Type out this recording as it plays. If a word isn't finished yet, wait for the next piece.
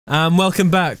Welcome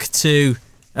back to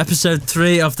episode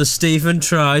 3 of the Stephen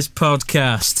Tries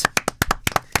podcast.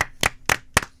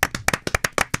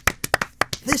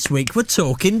 This week we're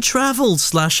talking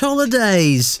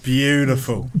travel/holidays.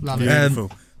 Beautiful.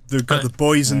 Beautiful. We've got the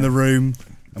boys in the room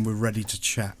and we're ready to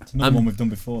chat. It's another one we've done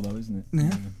before though, isn't it?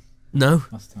 Yeah. No.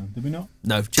 Last time. Did we not?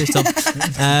 No, cheers Tom.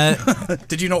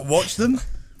 Did you not watch them?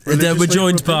 We're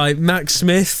joined by Max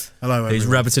Smith, hello, who's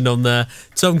everyone. rabbiting on there.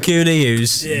 Tom Cooney,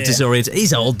 who's disoriented.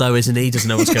 He's old though, isn't he? He doesn't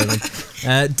know what's going on.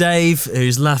 Dave,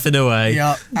 who's laughing away.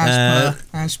 Yeah,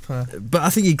 as per. But I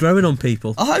think you're growing on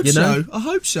people. I hope you know? so. I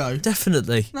hope so.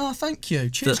 Definitely. No, thank you.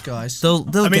 Cheers, guys. They'll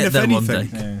get there one day.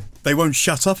 Yeah. They won't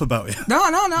shut up about you. No,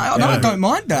 I don't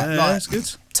mind that. Yeah, like, that's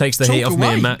good. Takes the heat talk off me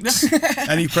away. and Max.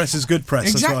 Any press is good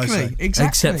press, that's what I say. Exactly.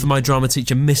 Except for my drama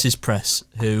teacher, Mrs. Press,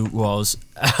 who was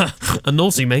a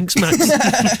naughty minx, Max.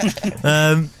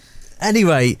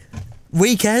 Anyway,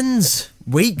 weeks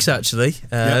actually.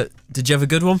 Did you have a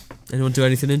good one? Anyone do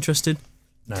anything interesting?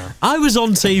 No. I was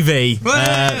on TV.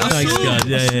 I Thanks, saw, God.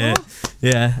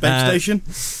 Yeah. Bank station?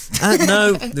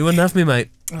 No, they wouldn't have me, mate.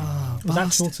 Was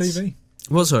actual TV?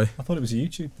 What, sorry? I thought it was a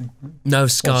YouTube thing. No,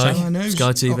 Sky. Sky News.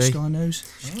 Sky TV. Sky News.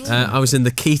 I was in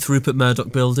the Keith Rupert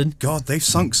Murdoch building. God, they've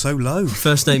sunk so low.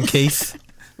 First name Keith.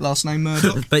 Last name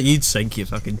Murdoch. Bet you'd sink, you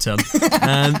fucking ton.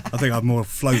 I think I'd more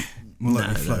float. More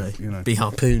likely float, you know. Be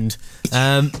harpooned.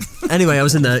 Anyway, I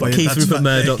was in there. Keith That's Rupert about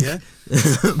Murdoch. it, yeah?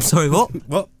 I'm sorry, what?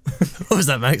 What? What was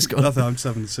that, Max? Go on. Nothing, I'm just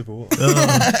having a sip of water.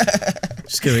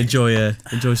 Just going to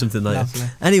enjoy something later. Lovely.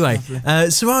 Anyway,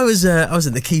 so I was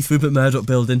in the Keith Rupert Murdoch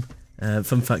building.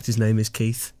 Fun fact, his name is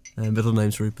Keith. Middle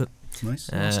name's Rupert. Nice.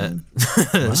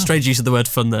 Strange use of the word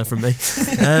fun there from me.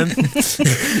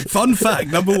 Fun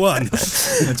fact, number 1.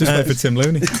 Just wait for Tim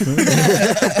Looney.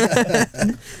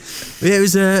 Yeah,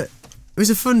 it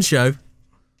was a fun show.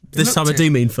 This time I do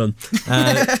mean fun.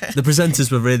 The presenters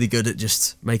were really good at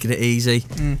just making it easy.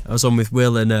 I was on with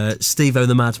Will and Steve-O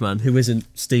the Madman, who isn't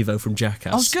Steve-O from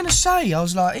Jackass. I was going to say, I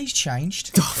was like, he's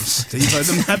changed. Steve-O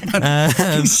the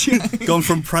Madman. Gone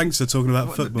from pranks to talking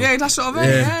about football. Yeah, that's what I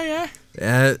mean.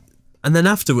 Yeah. And then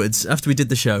afterwards, after we did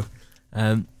the show,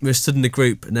 we were stood in a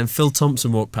group, and then Phil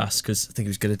Thompson walked past because I think he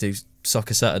was going to do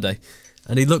Soccer Saturday,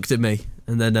 and he looked at me,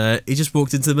 and then he just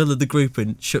walked into the middle of the group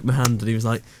and shook my hand, and he was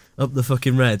like, "Up the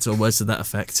fucking Reds," or words to that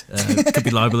effect. Could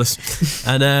be libelous.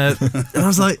 And I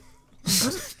was like,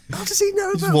 how does he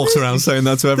know about Just walks me? around saying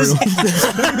that to everyone.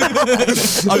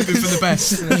 Hoping for the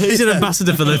best. He's an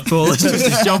ambassador for Liverpool. It's just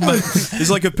his job, mate.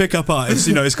 He's like a pickup artist,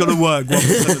 you know, it's got to work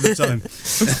 1% at the time.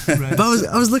 But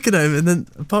I was looking at him, and then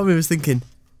a part of me was thinking,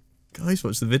 God, he's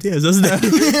watched the videos, hasn't he?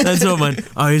 Then someone went,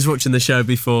 oh, he was watching the show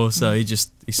before, so he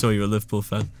saw you were a Liverpool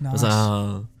fan. I was like,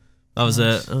 oh. I was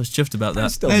chuffed about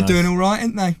that. They're doing all right,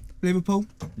 aren't they? Liverpool.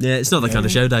 Yeah, it's not that kind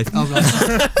of show, Dave. Oh, right.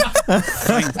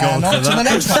 Thank God On for to the that.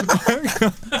 next one.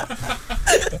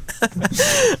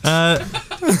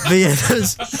 But yeah,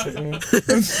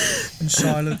 In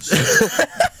silence.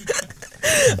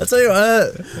 I'll tell you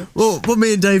what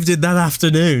me and Dave did that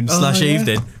afternoon /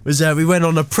 evening was we went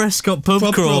on a Prescott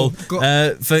pub crawl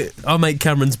for our mate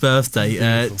Cameron's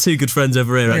birthday. 2 good friends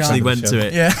over here actually went to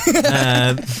it. Yeah.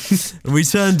 And we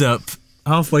turned up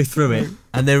halfway through it,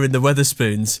 and they were in the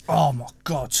Weatherspoons. Oh my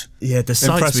God. Yeah, the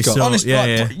sights we Prescott. saw. Honest,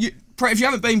 yeah. if you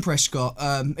haven't been Prescott,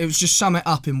 it was just sum it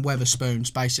up in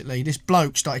Weatherspoons, basically. This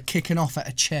bloke started kicking off at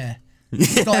a chair.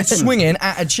 Started swinging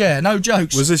at a chair, no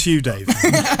jokes. Was this you, Dave?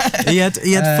 He had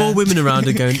 4 women around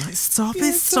her going, stop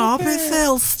it,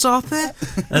 Phil, stop it.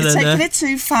 And You're then, taking it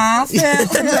too far, Phil.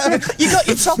 You got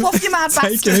your top off, you mad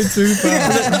bastard. Taking it too far.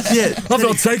 I've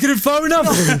not taken it far enough.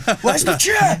 Where's the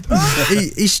chair?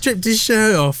 he stripped his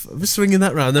shirt off, was swinging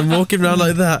that round, then walking around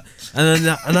like that. And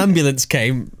then an ambulance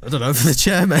came, I don't know, for the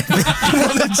chair, maybe.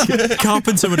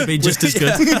 Carpenter would have been just as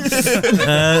good.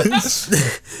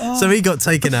 So he got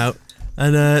taken out.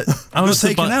 And I was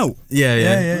taken out?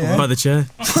 Yeah, by the chair.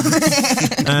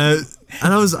 And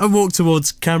I walked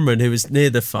towards Cameron, who was near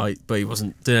the fight, but he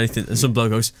wasn't doing anything. And some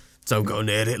bloke goes, "Don't go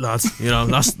near it, lad. You know,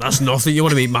 that's nothing. You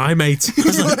want to meet my mate." I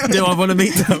was like, do I want to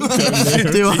meet them?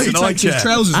 Do I? An eye chair.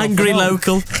 Angry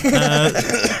local.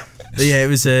 But yeah, it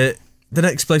was the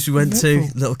next place we went to,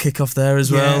 little kick-off there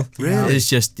as well. Really? It was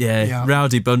just,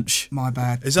 rowdy bunch. My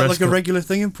bad. Is that like a Prescott. regular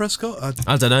thing in Prescott?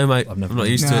 I don't know, mate. I'm not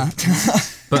used to it.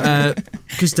 But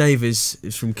because Dave is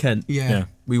from Kent, Yeah.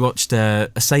 we watched a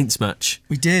Saints match.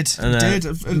 We did. And, I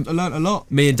learnt a lot.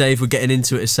 Me and Dave were getting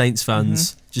into it as Saints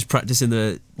fans, just practicing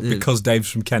the Because Dave's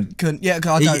from Kent. I he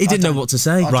don't didn't know what to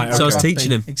say, Right, so I was okay.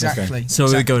 teaching him. Exactly. So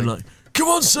we were going like, "Come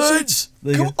on, Saints!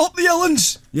 Come up the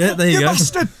Ellens! Yeah, there you go.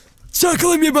 bastard!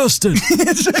 Tackle him, you bastard! Get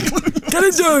him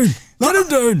down! Get him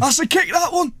down!" That's a kick,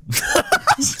 that one!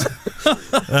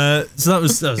 So that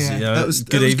was Yeah, you know, it was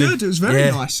good evening. good. It was very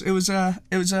Yeah. nice. It was a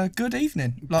good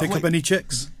evening. Like, Pick up any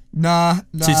chicks? Nah.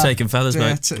 Two taken fellas, Yeah,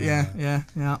 mate. yeah.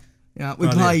 We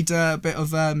Right, played a bit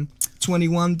of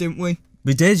 21, didn't we?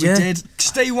 We did, yeah. We did.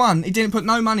 Steve won. He didn't put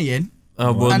no money in,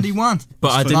 I won. and he won.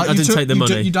 But I didn't. Like, I didn't take the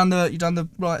money. You done the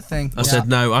right thing. I said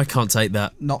no. I can't take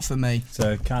that. Not for me. It's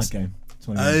a card game.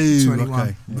 21. Oh, 21.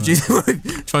 okay. Would you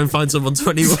try and find someone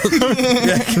 21? Up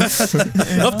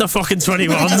the fucking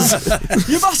 21s.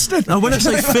 You bastard. Now, when I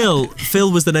say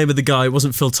Phil was the name of the guy. It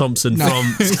wasn't Phil Thompson No.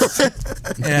 from.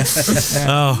 Yeah.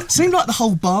 Oh, Seemed like the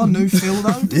whole bar knew Phil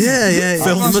though. Didn't yeah.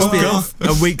 Phil It must be fuck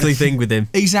a weekly thing with him.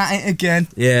 He's at it again.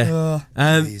 Yeah.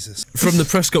 Jesus. From the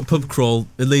Prescott pub crawl,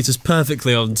 it leads us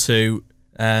perfectly on to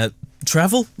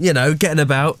travel. You know, getting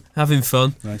about, having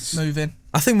fun. Nice. Moving.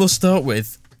 I think we'll start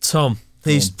with Tom.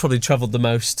 He's probably travelled the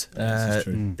most. This is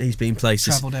true. He's been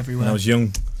places. Travelled When I everywhere. was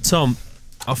young. Tom,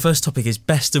 our first topic is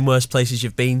best and worst places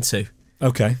you've been to.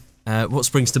 Okay. What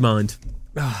springs to mind?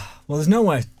 Well, there's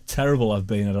nowhere terrible I've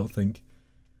been, I don't think.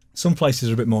 Some places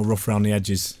are a bit more rough around the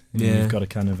edges. Yeah. You've got to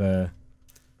kind of...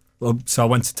 Well, so I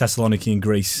went to Thessaloniki in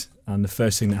Greece, and the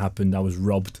first thing that happened, I was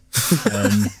robbed.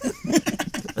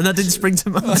 And that didn't spring to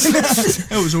mind.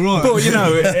 It was alright. But, you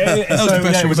know, was the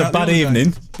best it thing was a about the bad other day.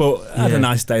 evening, but I had Yeah. a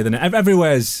nice day. Then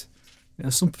everywhere's... You know,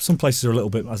 some places are a little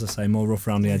bit, as I say, more rough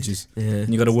around the edges. Yeah. And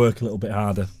you've got to work a little bit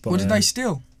harder. But, What did they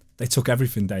steal? They took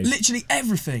everything, Dave. Literally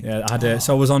everything. Yeah, I had.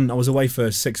 So I was away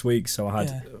for 6 weeks, so I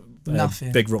had a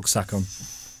Nothing. big rucksack on.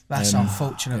 That's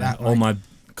unfortunate. Yeah, That all mate. my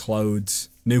clothes,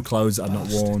 new clothes that I'd not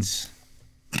worn. Bastards.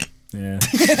 Yeah,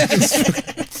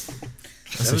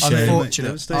 That's a shame. Unfortunate.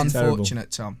 Devastating.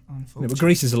 Unfortunate, Tom. yeah, Unfortunate. but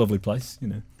Greece is a lovely place. You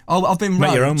know, Oh, I've been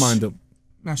make your own Rhodes. mind up.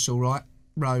 That's all right.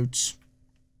 Roads.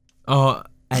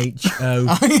 R-H-O.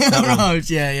 Roads.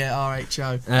 Yeah.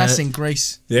 RHO. That's in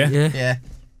Greece. Yeah. Yeah. Yeah.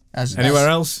 That's, Anywhere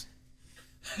else?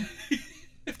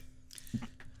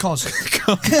 Cos. Is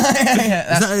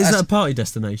that a party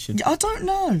destination? I don't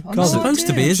know. I've Cos. no Supposed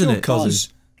to idea. be, isn't I'm it? sure Cos Cos. is.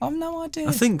 I've no idea.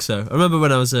 I think so. I remember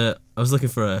when I was looking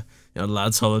for a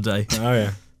lads' holiday. Oh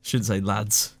yeah. Shouldn't say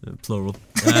lads, plural.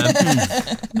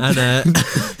 And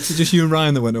Is it just you and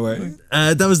Ryan that went away?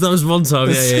 that was one time,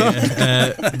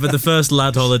 yeah. But the first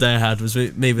lad holiday I had was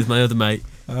me with my other mate.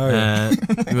 Oh yeah.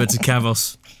 We went to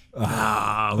Cavos. We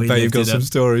I bet you've lived got it some up.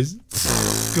 stories.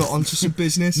 Got onto some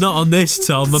business. Not on this,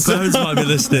 Tom. My parents might be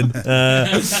listening.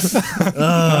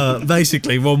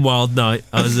 Basically, one wild night,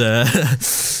 I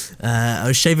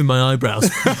was shaving my eyebrows,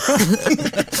 and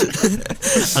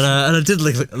I did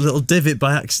like a little divot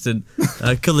by accident.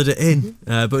 I coloured it in,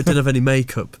 but it didn't have any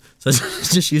makeup, so I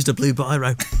just used a blue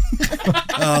biro.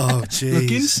 Oh, Looking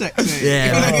jeez. sexy.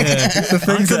 Yeah, I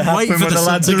couldn't wait for the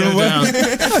sun to go down.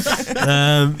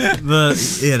 But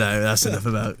you know, that's enough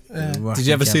about. Did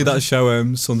you ever see that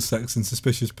show, Suspects and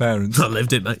Suspicious Parents? I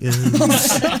lived it, mate. Yeah.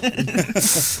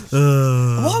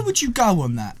 Why would you go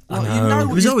on that? Like, you know It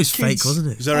what was your always kids- fake, wasn't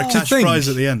it? Is there a Oh, cash think- prize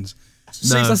at the end?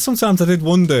 No. Sometimes I did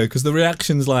wonder because the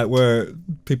reactions like were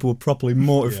people were properly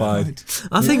mortified.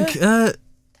 I think so.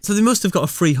 They must have got a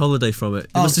free holiday from it.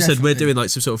 They Oh, must have said we're definitely. doing like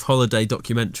some sort of holiday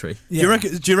documentary. Do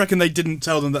you reckon they didn't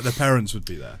tell them that their parents would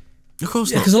be there? Of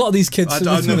course Yeah, not. because a lot of these kids, I've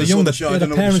when never they're saw young, the show, I the don't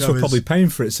know what the parents show were probably is. paying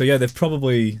for it. So yeah, they've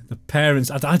probably the parents.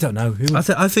 I don't know who. I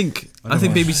think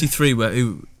BBC Three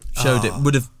who showed it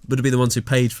would have been the ones who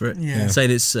paid for it. Yeah.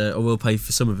 Saying it's or we'll pay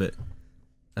for some of it.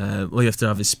 All you have to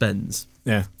have is spends,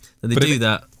 Yeah, and they But if do it-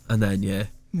 that, and then yeah.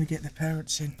 We get the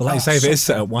parents in. but like you say, if it is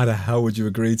set up, why the hell would you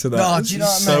agree to that? No, It's do you know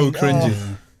what I so mean? cringy.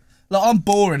 Oh. Like, I'm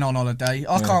boring on holiday.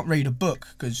 I can't read a book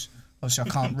because obviously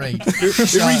I can't read. Who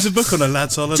reads a book on a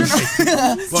lad's holiday?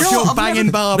 What's what? your I've banging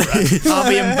Barbara? I'll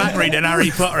be in back reading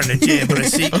Harry Potter and the Chamber of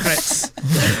Secrets.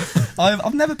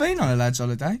 I've never been on a lad's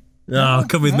holiday. Oh,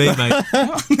 come with me, mate.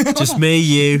 Just me,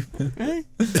 you, and pair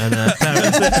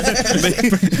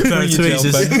of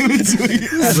tweezers.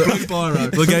 Blue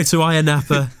biro. We'll go to Ayia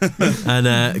Napa,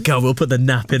 and God, we'll put the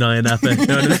nap in Ayia Napa. You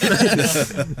know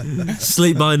what I mean?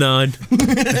 Sleep by 9.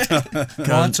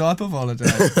 My type of holiday.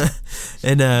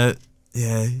 And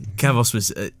yeah, Cavos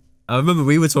was. I remember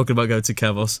we were talking about going to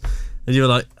Cavos, and you were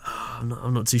like, oh,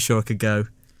 "I'm not too sure I could go,"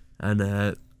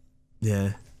 and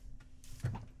yeah.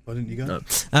 Why didn't you go? No.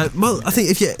 Well, I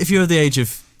think if you're the age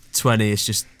of 20,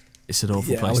 it's an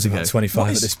awful Yeah, I place was to go. about 25 What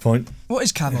at is- this point. What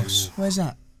is Cavos? Where's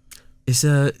that? Is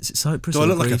it Cyprus? Do I or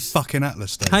look like a Greece? fucking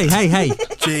atlas, Dave? Hey!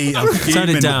 Gee, I'm Turn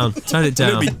fuming. it down. Turn it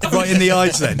down. Look me right in the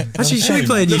eyes then. Actually, should we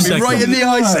play a new Look me segment? right in the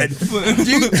eyes then.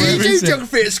 Do you do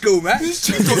geography at school, Matt?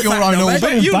 You've got your own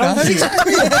orbit. You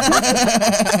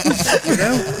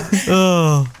know.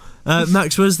 Oh,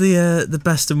 Max, where's the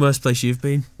best and worst place you've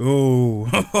been?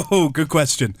 Oh, good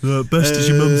question. Best is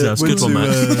your mum's house. Good one,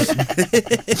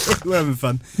 Max. We're having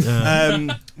fun.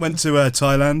 Went to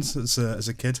Thailand as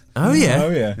a kid. Oh yeah.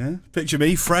 Yeah. Picture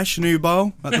me, fresh, new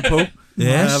bowl at the pool.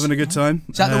 Yes. Having a good time.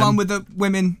 Is that the one with the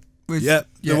women? Yeah,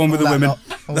 the one with the women.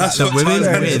 That's what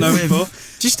Thailand is known for.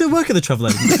 Do you still work at the travel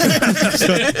agent?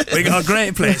 We got a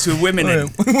great place with women in.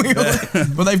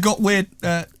 Well, they've got weird.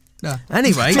 No.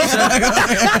 Anyway, They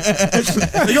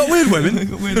got weird women.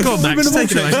 go on, Max, take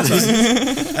it away.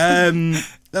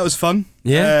 That was fun.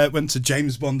 Yeah. Went to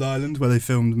James Bond Island where they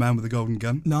filmed Man with the Golden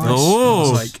Gun. Nice. Oh.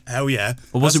 I was like, hell yeah.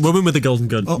 Or was it Woman with the Golden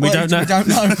Gun? Oh, we don't know. We don't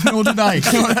know, nor do they.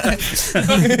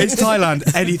 It's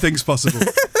Thailand. Anything's possible.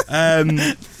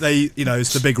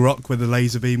 It's the big rock where the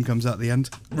laser beam comes out the end.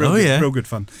 Real good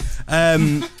fun.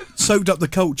 Soaked up the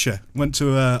culture. Went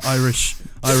to a Irish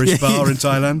bar in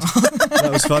Thailand.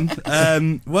 That was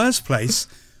fun. Worst place,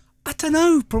 I don't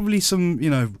know. Probably some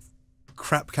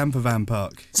crap camper van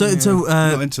park. So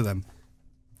Not into them.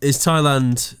 Is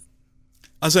Thailand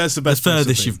I say that's the best place I've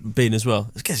furthest been. you've been as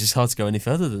well? I guess it's hard to go any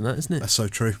further than that, isn't it? That's so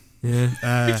true.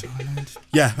 Yeah.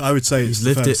 Yeah, I would say it's the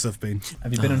lived furthest it. I've been.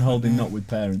 Have you been on holding knot with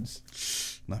parents?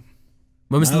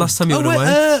 When was the last time you went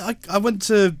away? I went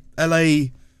to LA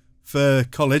for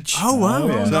college. Oh wow,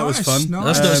 yeah. So that was Nice, fun. nice.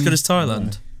 that's not as good as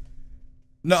Thailand.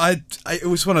 No, it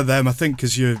was one of them. I think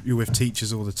because you're with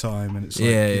teachers all the time, and it's like,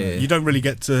 Yeah. you don't really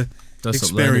get to Don't stop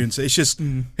experience it. It's just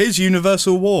here's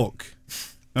Universal Walk.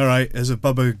 All right, there's a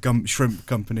Bubba Gump shrimp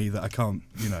company that I can't.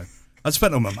 I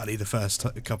spent all my money the first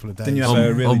couple of days. Didn't you have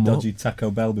a really what? dodgy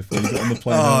Taco Bell before you got on the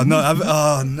plane?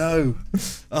 Oh no!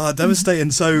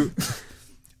 Devastating. So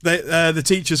the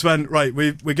teachers went, right,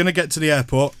 we're going to get to the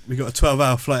airport. We've got a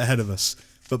 12-hour flight ahead of us,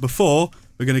 but before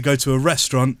we're going to go to a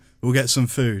restaurant. We'll get some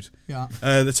food. Yeah.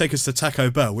 They take us to Taco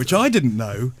Bell, which I didn't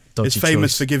know Dodgy is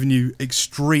famous choice. for giving you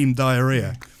extreme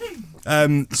diarrhea.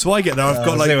 So I get there. I've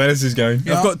got I see where this is going.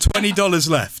 I've got $20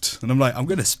 left, and I'm like, I'm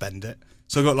going to spend it.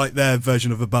 So I got like their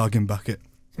version of a bargain bucket.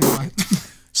 Right.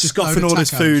 Scoffing all this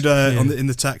tacos. food in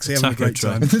the taxi, having a Taco great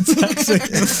truck.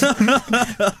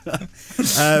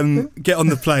 time. Get on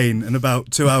the plane, and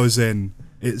about 2 hours in,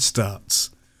 it starts.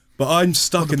 But I'm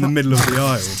stuck in the middle of the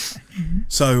aisle,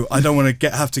 so I don't want to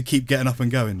have to keep getting up and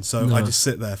going. So I just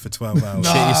sit there for 12 hours,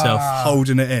 Shit yourself.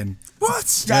 holding it in.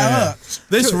 What? Yeah.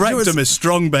 This rectum is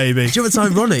strong, baby. Do you know what's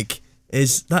ironic?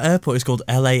 Is that airport is called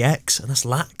LAX, and that's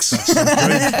lax.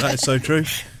 That is so true.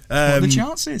 What are the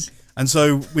chances? And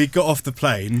so we got off the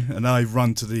plane, and I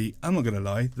run to I'm not going to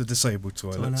lie, the disabled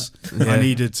toilets. Yeah. I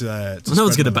needed to. No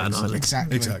one's spread going to my ban legs.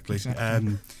 Ireland. Exactly.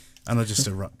 And I just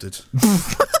erupted.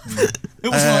 It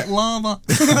was like lava.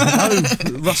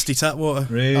 Rusty tap water.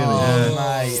 Really?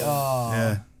 Mate. Oh.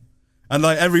 Yeah. And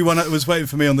like everyone was waiting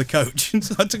for me on the coach.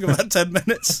 So I took about 10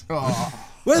 minutes. Oh.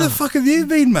 Where the fuck have you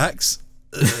been, Max?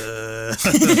 Would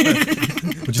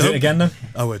you do it again, though?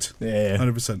 I would. Yeah.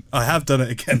 100%. I have done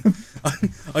it again.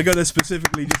 I got there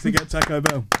specifically just to get Taco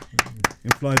Bell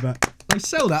and fly back. They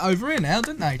sell that over here now,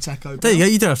 don't they, Taco Bell? There you go.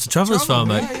 You don't have to travel as far,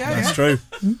 mate. Yeah. That's true.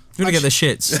 You want to get the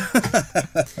shits.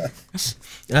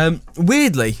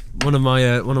 Weirdly, one of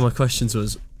my questions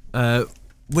was,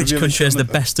 which you ever country has the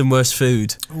shot best and worst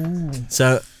food? Ooh.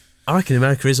 So I reckon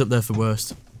America is up there for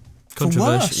worst. For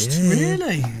Controversial. worst? Yeah.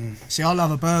 Really? See, I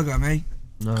love a burger, me.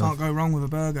 No. Can't go wrong with a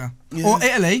burger. Or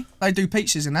Italy, they do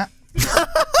pizzas in that.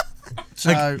 So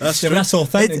That's Yeah, but that's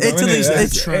authentic. It- though, isn't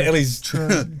Italy's- it? true. Italy's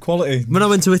quality. When I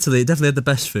went to Italy, it definitely had the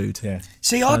best food. Yeah.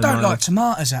 see, I don't like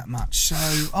tomatoes that much, so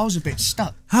I was a bit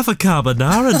stuck. Have a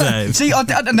carbonara, Dave. See,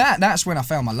 that's when I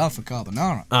found my love for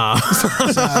carbonara.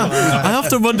 I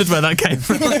often wondered where that came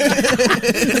from.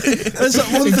 There's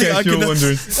that one thing I You're can.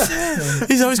 wondering.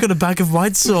 He's always got a bag of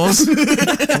white sauce.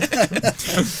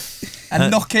 And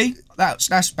gnocchi,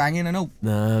 that's banging and all.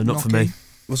 No, not for Gnocchi. me.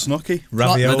 What's gnocchi? Like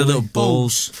Ravioli. the little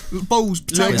balls. Balls,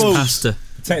 potatoes. balls. Pasta.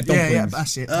 Potato Yeah, dumplings.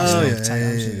 that's it. Oh, That's yeah,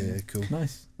 potatoes. cool.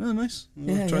 Nice. Oh, nice. I'll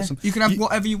Yeah, try yeah. some. You can have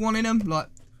whatever you want in them. Like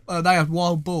they have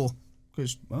wild boar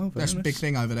because Oh, very that's a nice. big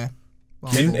thing over there.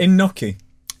 Wild In, boar. in gnocchi.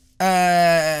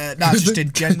 No, just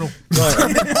in general.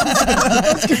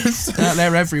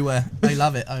 They're everywhere. They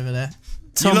love it over there.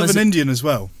 You love an Indian as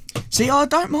well. See, I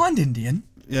don't mind Indian.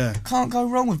 Yeah. Can't go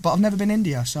wrong with. But I've never been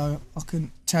India, so I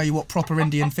couldn't tell you what proper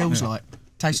Indian feels like.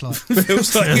 Tastes like.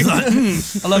 Feels like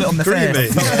I love it on the fair.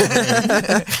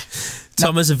 creamy.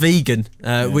 Tom, as a vegan,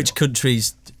 which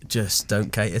countries just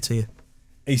don't cater to you?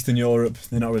 Eastern Europe,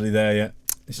 they're not really there yet.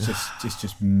 It's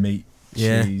just meat,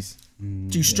 Yeah. cheese,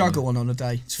 Do you struggle on a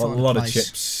day? To a find lot of place?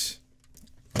 chips.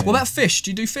 What about fish?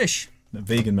 Do you do fish?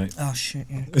 Vegan, mate. Oh shit,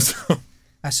 yeah.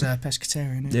 That's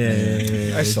pescatarian. Isn't it?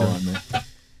 Yeah. That's alright, mate.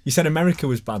 You said America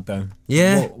was bad though.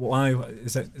 Yeah. Why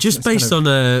is it? Just based on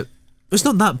it's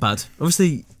not that bad.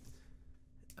 Obviously,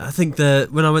 I think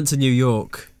that when I went to New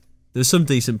York, there were some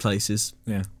decent places.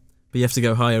 Yeah. But you have to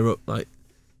go higher up, like,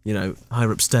 you know,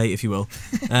 higher upstate, if you will.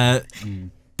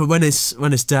 But when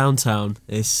it's downtown,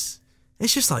 it's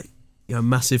just like, you know,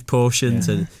 massive portions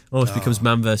and always becomes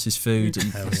man versus food.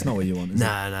 And That's not what you want, is it?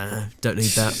 No, don't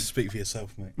need that. Speak for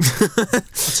yourself, mate.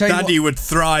 Daddy would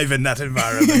thrive in that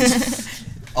environment.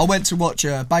 I went to watch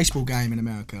a baseball game in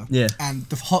America. Yeah. And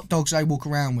the hot dogs they walk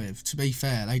around with, to be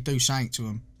fair, they do something to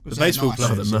them. The baseball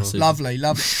players. They're massive. Lovely.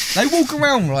 They walk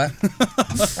around, right?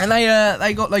 And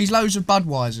they got these loads of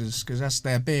Budweisers, because that's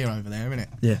their beer over there, isn't it?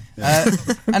 Yeah.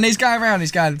 And he's going around,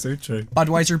 he's going, Too true.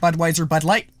 Budweiser, Bud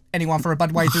Light. Anyone for a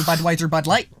Budweiser, Bud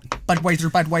Light?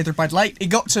 Budweiser, Bud Light. He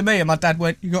got to me and my dad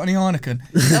went, you got any Heineken?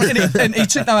 and he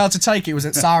didn't know how to take it. He was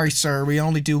like, sorry, sir, we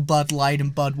only do Bud Light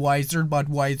and Budweiser, Bud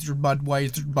Light,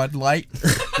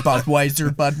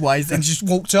 Budweiser, and just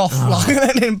walked off.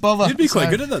 Like, didn't bother. You'd be quite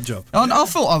good at that job. I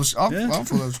thought I thought that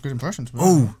was a good impression. To me.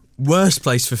 Oh, worst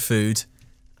place for food.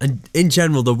 And in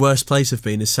general, the worst place I've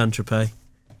been is Saint-Tropez.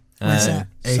 Where's that?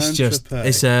 It's just,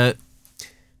 Saint-Tropez.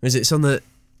 it's on the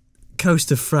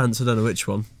coast of France. I don't know which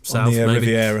one. South, On the,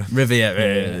 maybe. Riviera.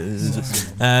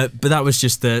 But that was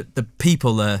just the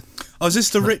people there. Oh, is this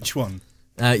the rich one?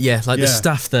 The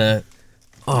staff there.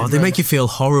 Oh, they make you feel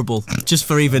horrible just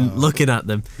for even looking at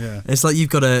them. Yeah. It's like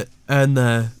you've got to earn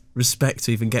their respect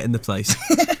to even get in the place.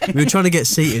 We were trying to get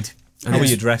seated. How were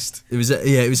you dressed? It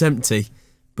was empty,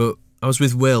 but I was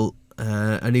with Will,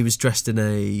 and he was dressed in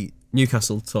a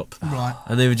Newcastle top. Right.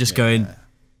 And they were just going,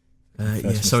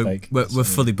 so mistake. we're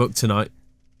fully booked tonight.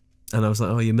 And I was like,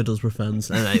 oh, you're Middlesbrough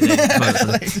fans. And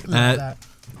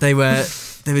they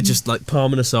were just like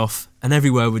palming us off, and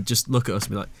everywhere would just look at us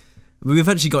and be like, we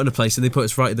eventually got in a place and they put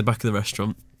us right at the back of the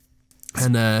restaurant.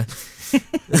 And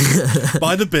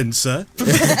by the bin, sir.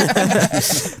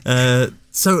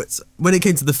 So when it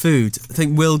came to the food, I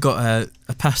think Will got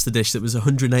a pasta dish that was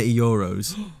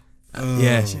 €180.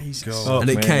 Yeah, God. and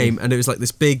it came, and it was like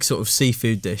this big sort of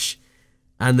seafood dish,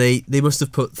 and they must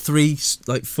have put 3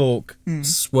 like fork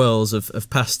swirls of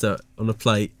pasta on a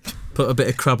plate, put a bit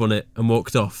of crab on it, and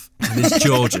walked off. And his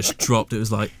jaw just dropped. It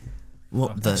was like,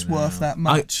 what That's worth that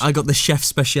much. I got the chef's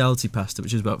speciality pasta,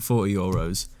 which is about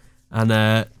 €40, and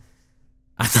that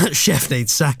chef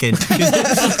needs sacking.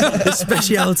 His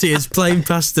speciality is plain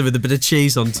pasta with a bit of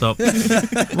cheese on top.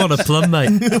 What a plum,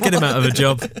 mate! Get him out of a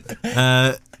job.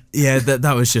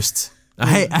 That was just.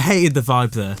 I hated the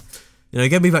vibe there. You know,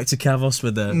 get me back to Kavos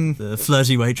with the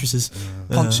flirty waitresses.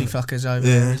 Poncy fuckers over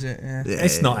there, is it? Yeah.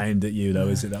 It's not aimed at you though,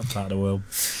 is it? That part of the world.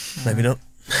 Maybe not.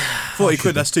 40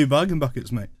 quid. That's 2 bargain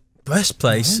buckets, mate. Best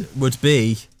place would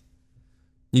be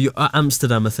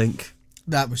Amsterdam, I think.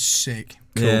 That was sick.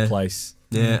 Cool place.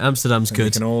 Yeah, Amsterdam's We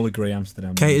good. can all agree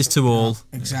Amsterdam. Caters to all.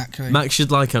 Exactly. Max should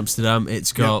like Amsterdam.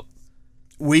 It's got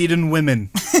Weed and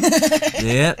women.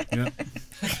 yeah,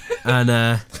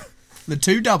 and the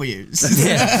 2 W's.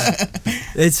 yeah,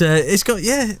 it's got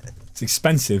It's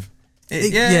expensive.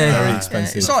 Very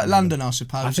expensive. It's like London, I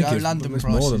suppose. I think it's London it's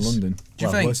prices. more than London. Do you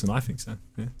Well, think? worse than I think so.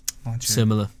 Yeah.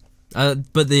 similar.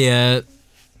 But the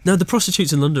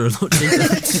prostitutes in London are a lot cheaper.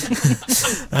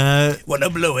 Wanna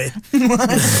blow it?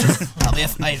 I'll be a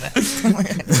favour.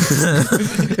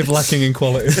 If lacking in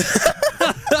quality.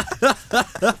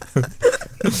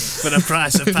 For the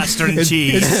price of pasta and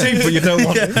cheese. It's cheap, but you don't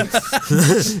want it.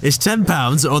 It's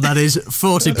 £10, or that is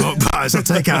 40 pork pies. I'll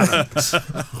take out.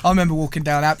 I remember walking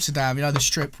down Amsterdam, you know, the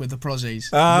strip with the prozzies.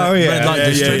 Oh, yeah. Red light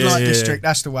district. Red light district,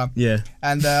 that's the one. Yeah.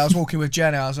 And I was walking with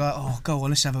Jenna. I was like, "Oh, go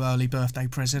on, let's have an early birthday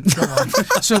present. Go on,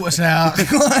 sort us out."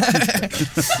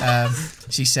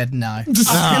 She said no.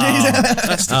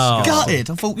 Oh.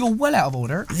 Gutted. I thought you're well out of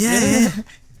order. Yeah.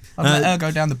 I let her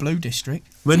go down the blue district.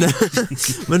 When I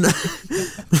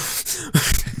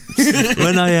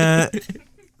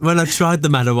tried the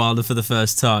marijuana for the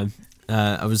first time,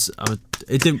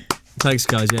 it didn't. Thanks,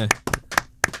 guys. Yeah.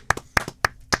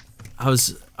 I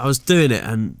was doing it,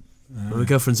 and my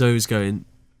girlfriend Zoe was going,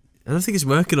 "I don't think it's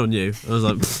working on you." I was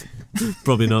like,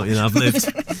 "Probably not." You know, I've lived.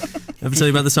 Ever tell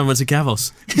you about the time I went to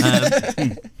Kavos?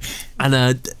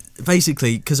 And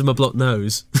basically, because of my blocked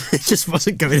nose, it just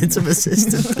wasn't going into my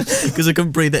system because I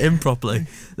couldn't breathe it in properly.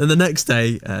 Then the next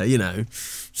day,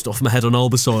 just off my head on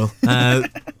Olbersoil,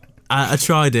 I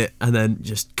tried it and then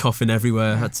just coughing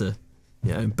everywhere. I had to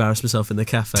embarrass myself in the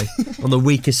cafe on the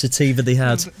weakest sativa they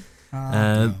had.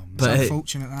 But But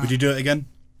unfortunate. That. Would you do it again?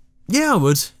 yeah, I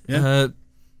would. Yeah.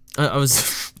 I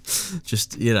was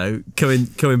just,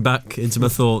 coming back into my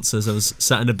thoughts as I was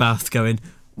sat in a bath going,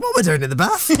 what we're doing in the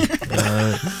bath.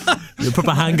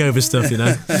 Proper hangover stuff, you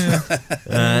know.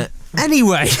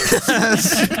 Anyway,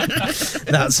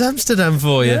 that's Amsterdam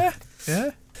for you.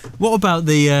 Yeah. What about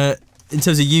the in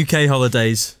terms of UK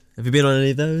holidays? Have you been on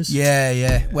any of those?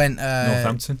 Yeah. Went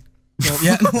Northampton.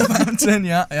 Northampton.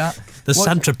 Yeah. The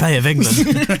Saint-Tropez of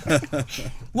England.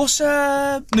 What's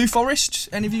New Forest?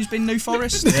 Any of you's been New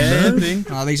Forest? Yeah.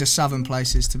 Oh, these are southern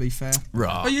places, to be fair.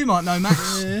 Right. Oh, you might know,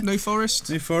 Max. New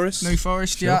Forest. New Forest. New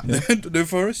Forest. Yeah. New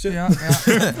Forest. Yeah.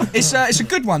 It's a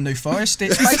good one, New Forest.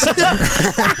 It's basically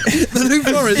The New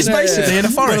Forest. it's basically in a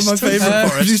forest. One of my favourite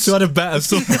forests. You used to have a better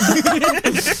stuff.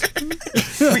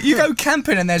 But you go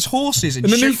camping and there's horses and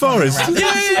In the sheep New Forest? running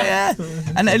around. Yeah.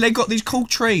 And they've got these cool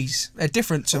trees. They're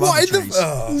different to other trees.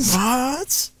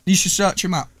 What? You should search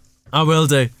them up. I will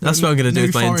do. That's what I'm going to do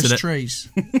with my New Forest internet. trees.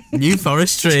 New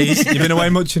Forest trees. You been away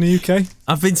much in the UK?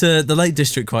 I've been to the Lake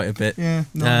District quite a bit. Yeah,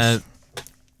 nice.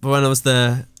 But when I was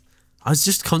there, I was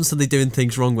just constantly doing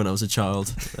things wrong when I was a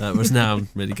child. Whereas now I'm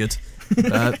really good.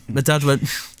 My dad went,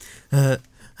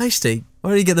 "Hey Steve,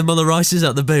 why don't you get the Muller Rices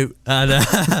out the boot?" And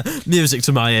music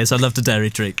to my ears. I loved a dairy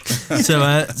treat. So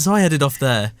I headed off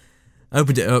there,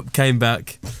 opened it up, came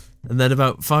back, and then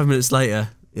about 5 minutes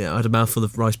later, I had a mouthful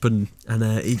of rice pudding, and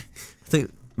I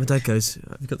think my dad goes,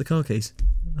 "Have you got the car keys?"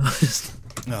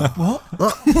 What?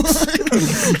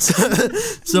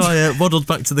 So I waddled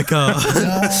back to the car,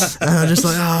 and I was just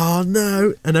like, "Oh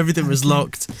no!" And everything was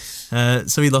locked.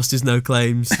 So he lost his no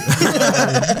claims.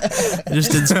 He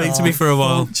just didn't speak to me for a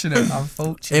while.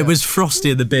 Unfortunate. It was frosty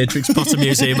in the Beatrix Potter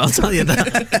Museum, I'll tell you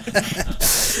that.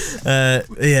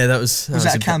 That was. Was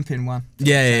that a camping one?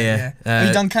 Yeah. Have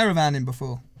you done caravanning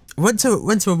before? Went to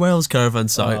a Wales caravan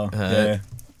site. Yeah.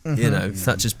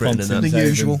 Thatcher's Britain and Pontins. that. The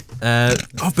usual.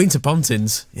 I've been to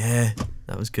Pontins. Yeah,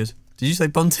 that was good. Did you say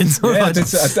Pontins? Yeah, I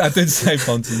did say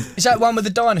Pontins. Is that one with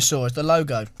the dinosaurs, the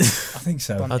logo? I think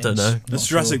so. I don't know. That's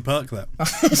Jurassic Park, that.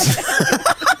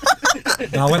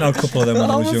 No, I went on a couple of them when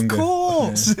I was younger. Of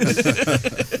course.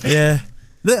 Yeah.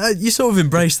 You sort of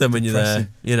embrace them when you're there.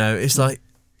 You know, it's like.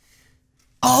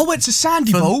 Oh, I went to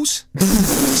Sandy Balls.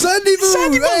 Sandy Balls!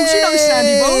 Sandy Balls, you know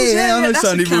Sandy Balls. Yeah, I know that's a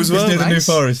Sandy Balls well. camping Near the New place.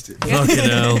 Forest. Fucking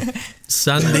hell.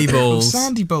 Sandy Balls.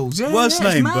 Sandy Balls. Yeah, Worst yeah,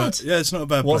 it's name, mad. but yeah, it's not a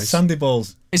bad What's place. Sandy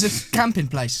Balls? It's a camping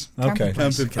place. Okay.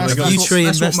 Camping place. That's Have you what- tree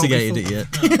that's what investigated Moggy it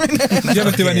yet? Did you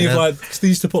ever do any of Yeah. like? Cause they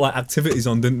used to put like activities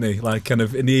on, didn't they? Like kind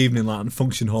of in the evening, like in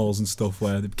function halls and stuff,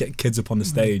 where they get kids up on the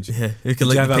stage. Yeah, who can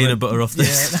Did lick you the have peanut it? butter off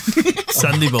this?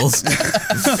 Sandy Balls.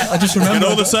 I just Can remember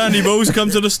all the Sandy Balls come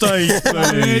to the stage,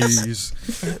 please?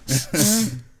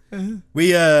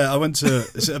 I went to,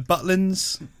 is it a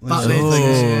Butlins?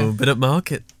 Oh, bit up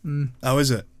market. Oh, is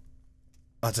it?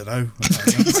 I don't know.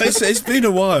 It's been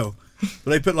a while.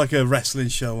 But they put like a wrestling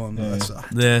show on. I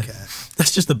don't Yeah. care. That's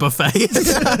just the buffet.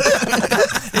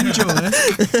 Enjoy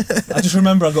it. I just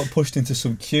remember I got pushed into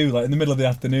some queue like in the middle of the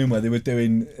afternoon where they were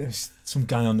doing some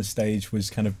guy on the stage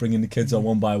was kind of bringing the kids on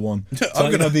one by one. So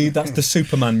like, that's the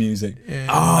Superman music.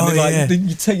 Oh, and yeah.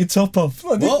 you take your top off.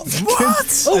 What?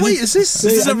 What? Oh, wait, is this?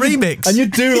 This is a remix. And you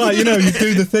do like you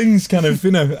do the things kind of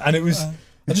and it was.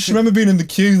 I just remember being in the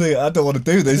queue. Like, I don't want to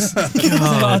do this. I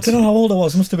don't know how old I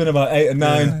was. Must have been about 8 or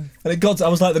 9. And I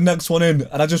was like the next one in,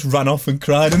 and I just ran off and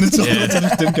cried in the toilet. I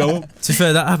just didn't go up. To be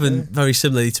fair, that happened very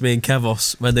similarly to me and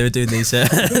Kevos when they were doing these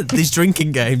these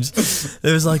drinking games.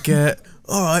 It was like, all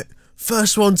right,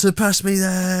 first one to pass me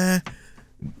there,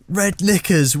 red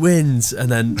knickers wins,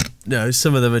 and then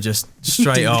some of them are just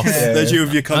straight off. There's you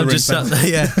with your colouring I'm just sat pen. there,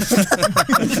 yeah.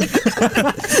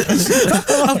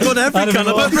 I've got every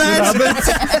colour but red.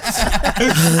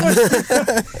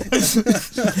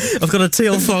 I've got a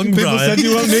teal thong, People Brian. said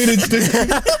you won't need it.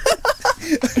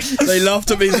 They laughed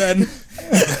at me then.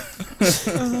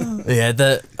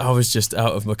 Yeah, I was just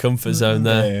out of my comfort zone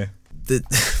there. Yeah.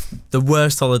 The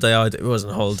worst holiday I did, it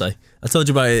wasn't a holiday. I told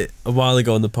you about it a while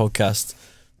ago on the podcast,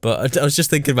 but I was just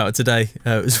thinking about it today.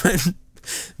 It was when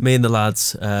me and the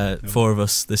lads, 4 of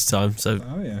us this time, so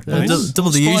Oh yeah. double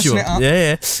the Spicing usual. it up.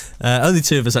 Yeah. Only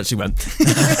 2 of us actually went.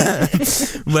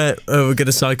 We're going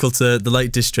to cycle to the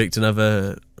Lake District and have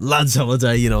a lads'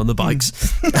 holiday, on the bikes.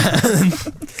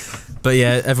 But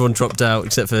yeah, everyone dropped out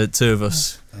except for 2 of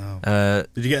us.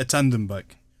 Did you get a tandem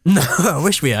bike? No, I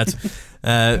wish we had.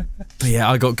 But yeah,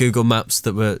 I got Google Maps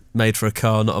that were made for a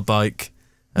car, not a bike.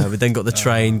 We then got the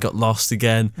train, got lost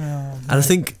again. And I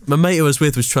think my mate I was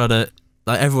with was trying to,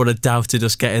 everyone had doubted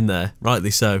us getting there,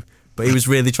 rightly so. But he was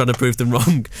really trying to prove them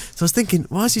wrong. So I was thinking,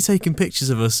 why is he taking pictures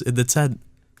of us in the tent?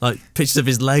 Like pictures of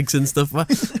his legs and stuff.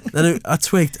 Then I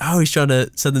twigged, he's trying to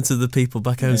send them to the people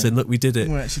back home saying, look, we did it.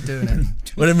 We're actually doing it.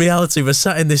 When in reality, we're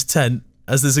sat in this tent,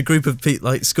 as there's a group of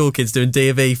like school kids doing D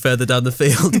of E further down the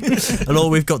field, and all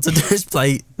we've got to do is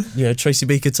play, Tracy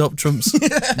Beaker top trumps.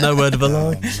 No word of a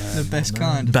lie. The best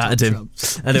kind. Of Battered him.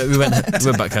 Anyway, we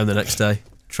went back home the next day.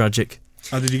 Tragic.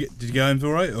 Oh, did you go home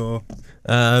all right, or?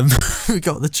 We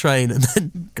got the train and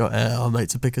then got our mate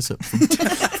to pick us up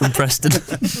from Preston.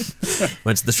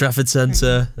 Went to the Trafford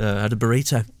Centre, had a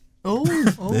burrito.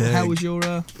 How was your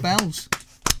bowels?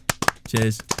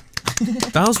 Cheers.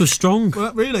 Bowels were strong.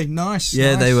 Well, really? Nice.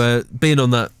 Yeah, nice. they were. Being on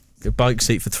that bike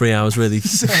seat for 3 hours really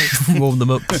warmed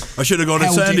them up. I should have gone to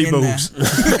Sandy Balls.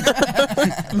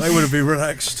 They would have been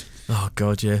relaxed. Oh,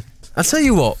 God, yeah. I'll tell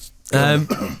you what.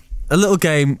 A little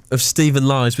game of Stephen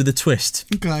Lies with a twist.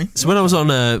 Okay. So when I was on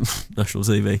National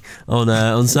TV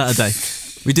on Saturday,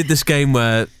 we did this game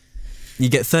where you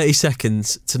get 30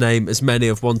 seconds to name as many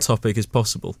of one topic as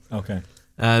possible. Okay.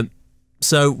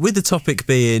 So with the topic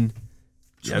being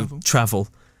travel,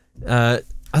 I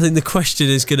think the question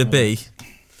is going to be,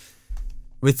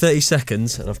 with 30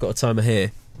 seconds, and I've got a timer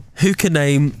here, who can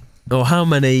name, or how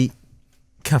many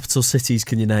capital cities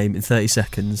can you name in 30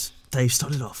 seconds? Dave,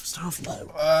 start it off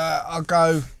low.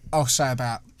 I'll say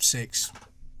about 6.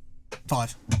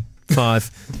 5.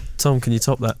 5. Tom, can you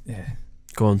top that? Yeah.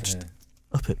 Go on, just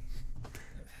up it.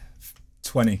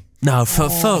 20. No, for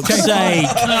fuck's sake.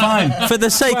 Fine. For the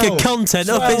sake 12, of content,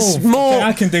 12. up it's more. Okay,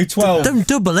 I can do 12. Don't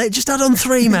double it, just add on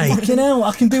 3, mate. Fucking hell,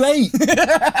 I can do 8.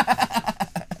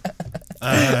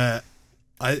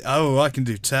 I can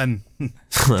do 10.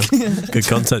 Good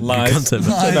content. Lies. Good content.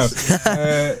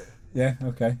 No. Yeah,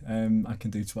 okay. I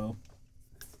can do 12.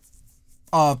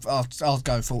 I'll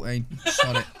go 14.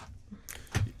 Got it.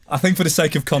 I think for the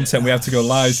sake of content, we have to go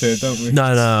lies here, don't we? No,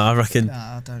 I reckon.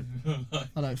 Nah,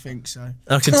 I don't think so.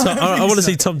 I want to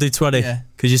see Tom do 20 Yeah.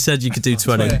 because you said you could do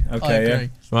 20. Okay, I agree. yeah.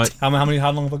 Right, How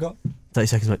long have I got? 30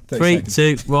 seconds, mate. 30 3,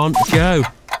 seconds. 2, 1, go.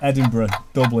 Edinburgh,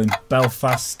 Dublin,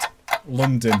 Belfast,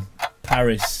 London,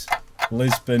 Paris,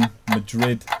 Lisbon,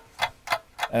 Madrid,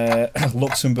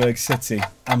 Luxembourg City,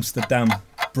 Amsterdam,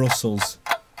 Brussels,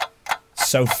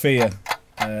 Sofia,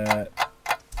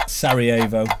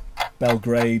 Sarajevo,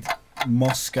 Belgrade,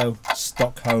 Moscow,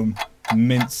 Stockholm,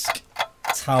 Minsk,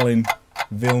 Tallinn,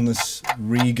 Vilnius,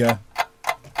 Riga,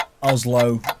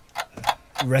 Oslo,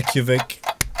 Reykjavik.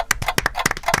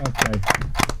 Okay.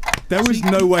 There was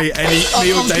no way me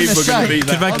or Dave were going to beat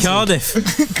What about that. Cardiff?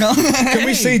 Can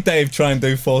we see Dave try and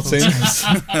do 14?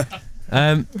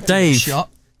 Dave, Shot.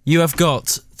 you have got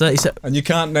 30 seconds. And you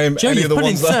can't name Joe, any you've of the put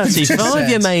in ones that... 35,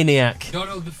 you maniac.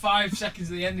 No, the 5 seconds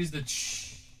at the end is the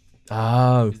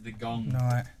Oh, is the gong.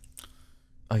 Right.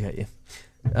 I get you.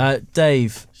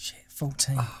 Dave, Shit,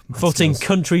 14. 14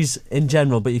 countries in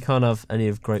general, but you can't have any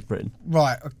of Great Britain.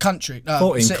 Right, a country.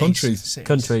 14 cities. countries. Cities.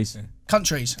 Countries.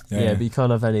 Countries. Yeah, but you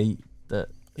can't have any that are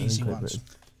in Easy Great ones.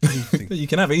 Britain. You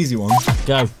can have easy ones.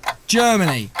 Go.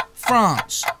 Germany,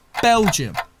 France,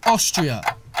 Belgium, Austria,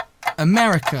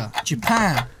 America,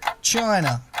 Japan,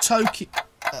 China, Tokyo,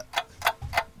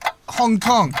 Hong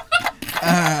Kong,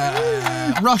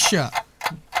 Russia,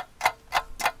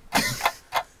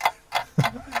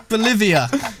 Bolivia,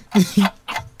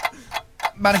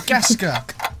 Madagascar,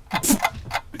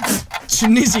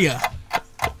 Tunisia,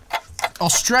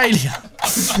 Australia,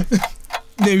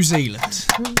 New Zealand.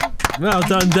 Well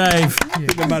done, Dave.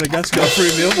 The Madagascar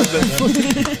threw me off a bit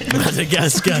there.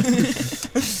 Madagascar.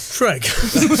 Shrek.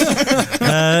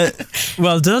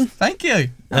 Well done. Thank you.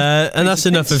 And that's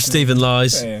enough of Stephen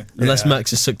Lies. Yeah. Unless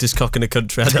Max has sucked his cock in a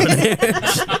country. I don't know.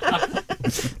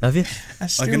 Have you?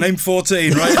 I can name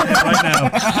 14 right now.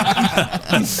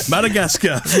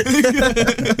 Madagascar.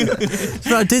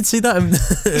 No, I did see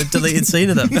that deleted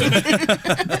scene of that.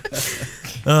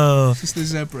 Oh. Just the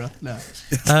zebra. No.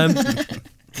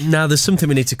 Now there's something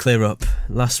we need to clear up.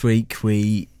 Last week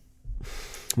we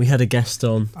had a guest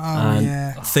on and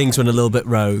yeah. things went a little bit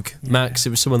rogue. Max, it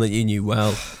was someone that you knew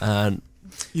well, and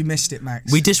You missed it,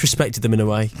 Max. we disrespected them in a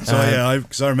way. So yeah,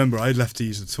 because I remember I left to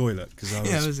use the toilet because I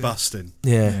was was it? busting,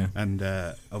 Yeah. and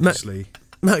obviously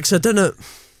Max, I don't know.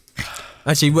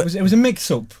 Actually, It was a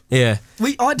mix-up. yeah.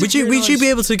 I didn't Would you realise- be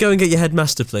able to go and get your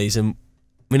headmaster, please? And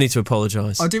we need to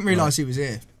apologise. I didn't realise he was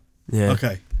here. Yeah.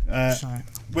 okay. So.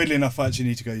 Weirdly enough, I actually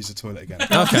need to go use the toilet again.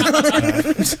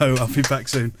 Okay. So I'll be back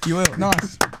soon. You will.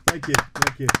 Nice. Thank you.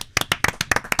 Thank you.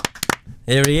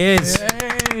 Here he is.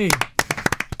 Hey.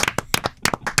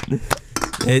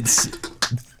 It's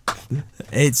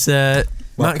Max's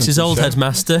to the old show.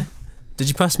 headmaster. Did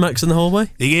you pass Max in the hallway?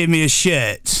 He gave me a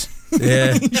shirt.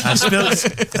 Yeah. I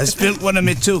spilt one of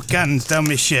my two cans down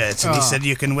my shirt, and he said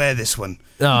you can wear this one.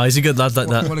 Oh, he's a good lad like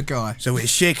that. What a guy. So he's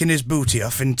shaking his booty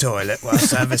off in toilet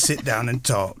whilst I have a sit down and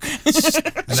talk. And I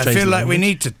Strange feel like we language.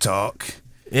 need to talk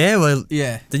Yeah, well,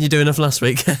 Yeah. didn't you do enough last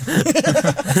week?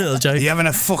 Little joke. Are you having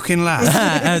a fucking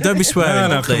laugh? Don't be swearing,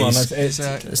 No, please. come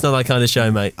on. It's not that kind of show,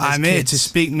 mate. I'm here to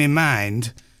speak my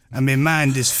mind, and my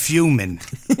mind is fuming.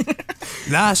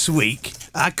 Last week,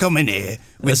 I come in here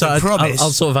with So the promise.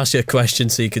 I'll sort of ask you a question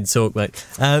so you can talk, mate.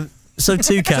 So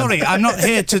Toucan. Sorry, I'm not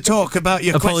here to talk about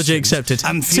your Apology questions. accepted.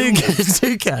 I'm fuming.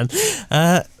 Toucan.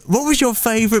 What was your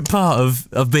favourite part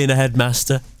of being a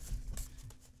headmaster?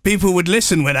 People would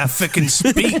listen when I frickin'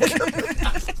 speak.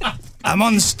 I'm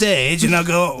on stage and I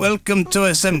go, welcome to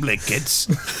assembly, kids.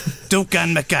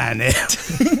 Toucan McCann here.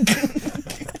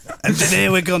 And today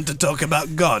we're going to talk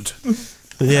about God.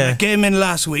 Yeah. I came in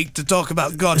last week to talk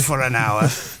about God for an hour,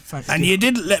 and you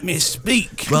didn't let me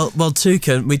speak. Well,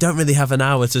 Toucan, we don't really have an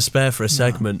hour to spare for a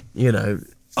segment, you know.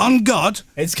 On God?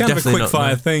 It's kind of a Definitely quick fire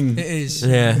not, no. thing. It is.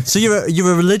 Yeah. So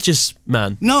you're a religious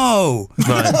man, No.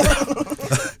 right?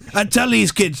 I tell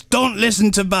these kids, don't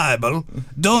listen to Bible,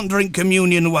 don't drink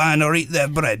communion wine or eat their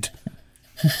bread.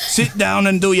 Sit down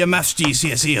and do your maths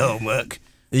GCSE homework,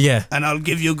 Yeah. and I'll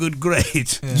give you a good grade.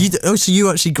 So you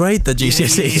actually grade the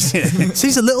GCSEs? Yeah.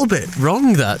 Seems a little bit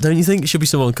wrong, that, don't you think? It should be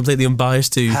someone completely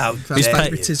unbiased who... How whose dare pay- you.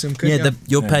 Favoritism, Yeah,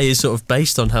 your pay is sort of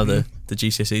based on how the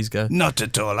GCSEs go. Not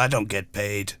at all, I don't get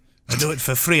paid. I do it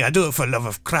for free, I do it for love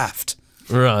of craft.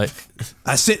 Right.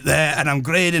 I sit there and I'm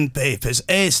grading papers,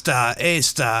 A star, A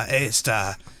star, A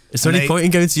star. Is there And any point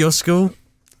in going to your school?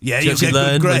 Yeah, Do you you actually get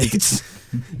learn good when you grades.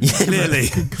 Yeah, Clearly.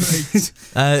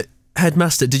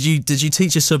 Headmaster, did you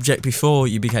teach a subject before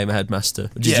you became a headmaster? Or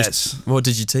did you Yes. What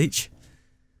did you teach?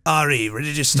 RE,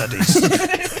 Religious Studies.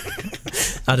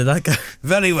 How did that go?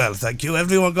 Very well, thank you.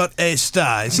 Everyone got A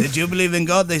star. I said, do you believe in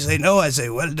God? They say, no. I say,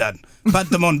 well done. Pat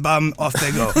them on bum, off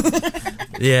they go.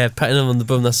 Yeah, patting them on the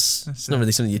bum, that's not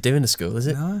really something you do in a school, is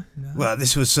it? No. Well,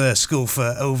 this was school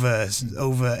for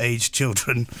over-aged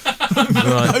children.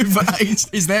 Right. Overaged.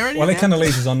 Is there any? Well, it kind of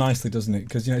leads us on nicely, doesn't it?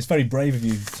 Because it's very brave of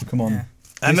you to come on. Yeah.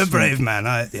 I'm a This brave man,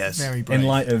 yes. Very brave. In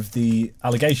light of the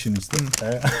allegations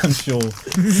that I'm sure.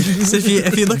 So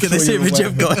if you look at this Sure you're image aware.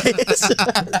 I've got here.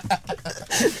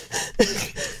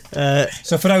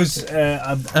 So for those,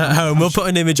 At home, we'll put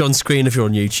an image on screen if you're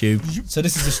on YouTube. so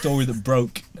this is a story that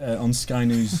broke on Sky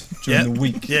News during Yep. the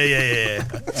week. Yeah.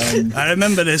 I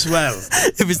remember this well.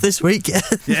 It was this week. Yeah.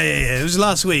 It was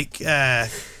last week.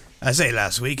 I say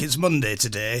last week. It's Monday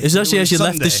today. It was actually as you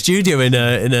left the Sunday. studio in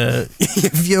a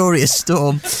furious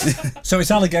storm. So it's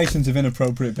allegations of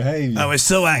inappropriate behaviour. I was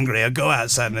so angry. I go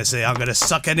outside and I say, I'm going to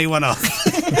suck anyone off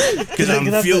because I'm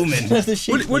fuming.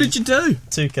 What did you do?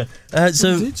 Toucan.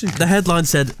 So the headline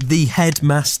said the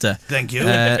headmaster. Thank you.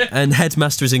 And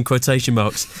headmaster is in quotation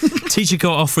marks. Teacher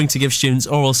caught offering to give students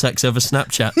oral sex over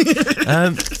Snapchat.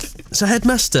 So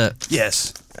headmaster,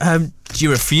 Yes. do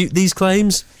you refute these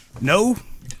claims? No.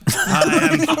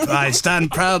 I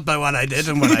stand proud by what I did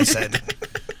and what I said.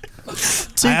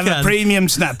 I have a premium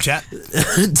Snapchat.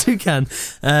 Toucan,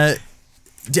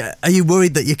 are you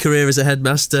worried that your career as a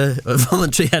headmaster, a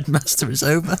voluntary headmaster, is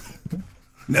over?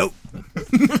 Nope.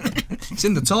 It's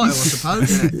in the title, I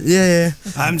suppose, isn't it? Yeah.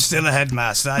 I'm still a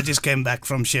headmaster. I just came back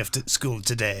from shift at school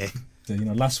today. So,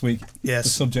 last week the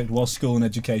Yes. subject was school and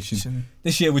education.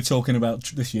 This year we're talking about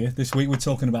this week we're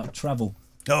talking about travel.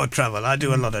 Oh, travel. I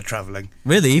do a lot of travelling.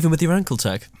 Really, even with your ankle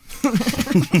tag?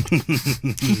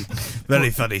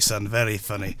 Very funny, son. Very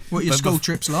funny. What are your But school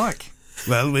trips like?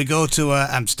 Well, we go to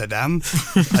Amsterdam.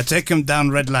 I take them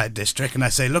down red light district and I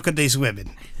say, look at these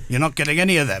women. You're not getting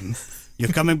any of them. You're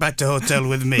coming back to hotel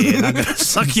with me and I'm going to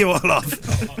suck you all off.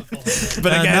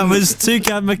 But And again, that was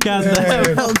Toucan McCann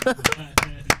there. Well done.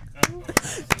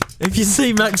 If you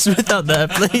see Max Smith out there,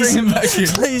 please, Bring him back in.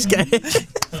 please get him.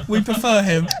 We prefer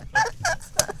him.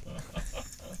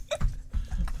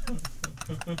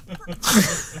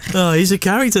 Oh, he's a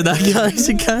character, that guy. He's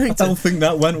a I character. don't think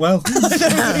that went well.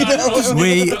 Can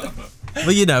We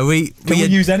we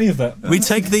use any of that? we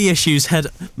take the issues head.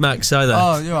 Max, hi there.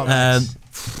 Oh, you're right, Max.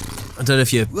 I don't know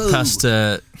if you passed.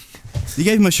 You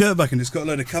gave him a shirt back and it's got a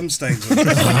load of cum stains on it.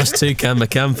 That's Toucan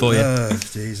McCann for you. Oh,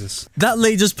 Jesus. That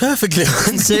leads us perfectly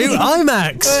on to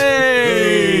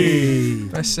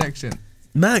IMAX. Best section.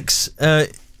 Max, I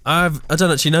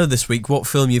don't actually know this week what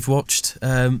film you've watched.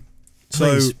 Please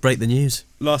So- break the news.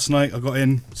 Last night I got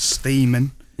in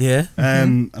steaming Yeah,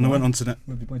 and I went on to net.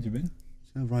 Where'd you been?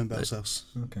 Ryan Bell's house.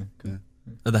 Okay, good.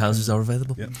 other houses are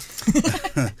available. Yep.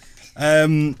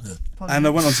 And I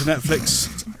went on to Netflix.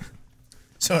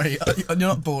 Sorry, you're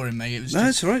not boring me. It was No, just,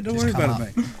 it's all right. Don't just worry come about up.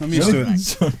 it, mate. I'm used to it.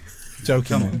 Sorry. Joking,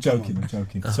 Come mate. on, Joking, come I'm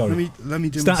joking. Let Sorry. me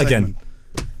do Start my again.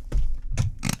 segment.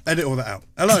 Edit all that out.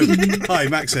 Hello. Hi,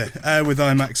 Max here with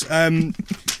IMAX.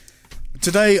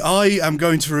 Today I am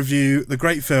going to review the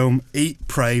great film Eat,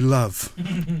 Pray, Love.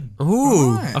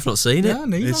 Ooh, Right. I've not seen it. Yeah,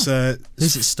 neither. It's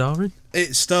Who's it starring?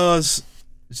 it stars.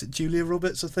 Is it Julia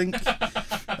Roberts? I think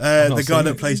the guy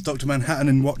that plays Dr. Manhattan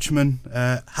in Watchmen,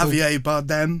 Javier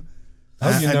Bardem.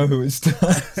 How do you know who it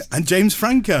stars? And James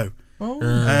Franco. Oh.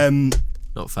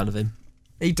 Not a fan of him.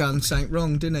 He done something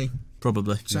wrong, didn't he?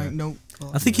 Probably. Something no.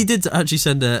 I think he did actually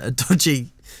send a dodgy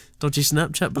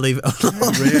Snapchat. Believe it or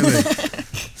not. Really?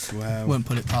 Wow. Wouldn't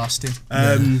put it past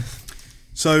him.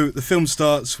 So the film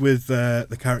starts with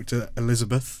the character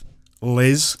Elizabeth,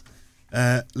 Liz,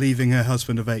 leaving her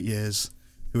husband of 8 years,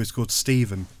 who is called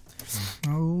Stephen.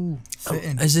 Oh,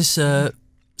 fitting. Is this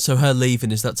so her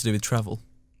leaving? Is that to do with travel?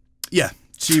 Yeah,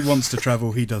 she wants to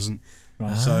travel, he doesn't.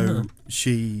 Right. So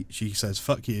she says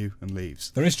 "fuck you" and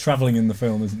leaves. There is travelling in the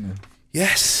film, isn't there?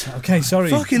 Yes. Okay, sorry.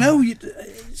 Fucking hell!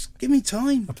 Just give me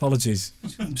time. Apologies.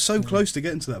 I'm so close to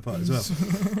getting to that part as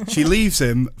well. She leaves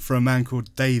him for a man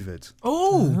called David.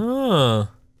 Oh,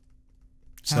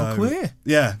 Ah. how queer.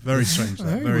 Yeah, very strange.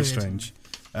 Very weird. strange.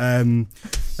 Then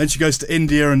she goes to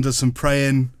India and does some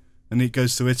praying, and he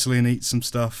goes to Italy and eats some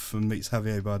stuff and meets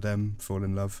Javier Bardem, fall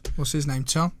in love. What's his name,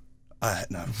 Tom?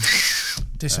 No,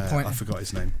 Disappointing. I forgot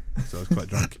his name, so I was quite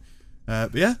drunk.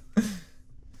 But yeah,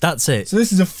 That's it. So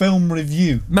this is a film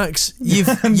review. Max,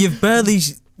 you've barely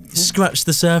scratched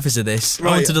the surface of this. I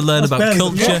Right. wanted to learn That's about barely-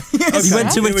 culture. Okay, You went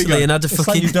to here we Italy go. and had a It's like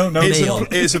fucking you don't know meal.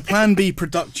 it's a Plan B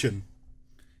production.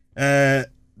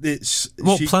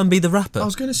 What, she- Plan B the rapper? I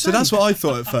was going to say. So that's what I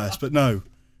thought at first, but no.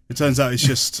 It turns out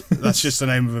that's just the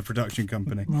name of a production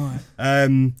company.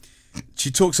 Right.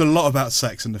 She talks a lot about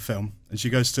sex in the film, and she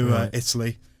goes to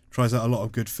Italy, tries out a lot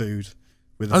of good food.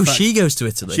 With Oh, she goes to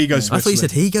Italy. She goes to I thought you Italy.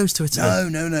 said he goes to Italy.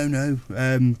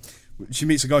 No. She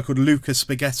meets a guy called Luca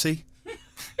Spaghetti.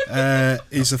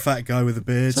 He's a fat guy with a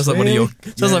beard. Sounds like one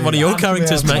of your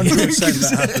characters, Yeah, mate. 100%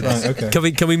 that happens. Right,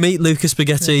 okay. Can we meet Lucas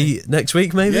Spaghetti next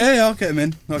week, maybe? Yeah, I'll get him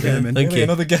in. Thank Maybe you.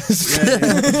 another guest.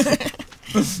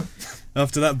 Yeah.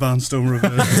 After that barnstormer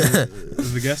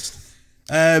of a guest.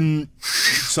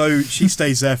 So she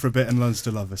stays there for a bit and learns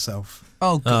to love herself.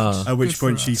 Oh, good. At which Good for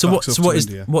point her. she So fucks off what to is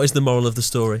India. what is the moral of the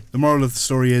story? The moral of the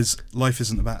story is life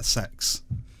isn't about sex.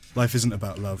 Life isn't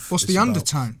about love. What's It's the about-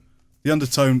 undertone? The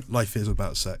undertone, life is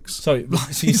about sex. Sorry,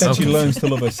 so you said she learns to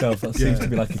love herself. That seems Yeah. to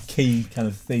be like a key kind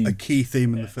of theme. A key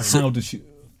theme in the film.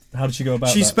 How did she go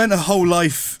about She that? spent her whole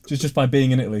life just by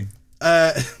being in Italy.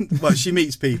 well, she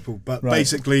meets people, but Right.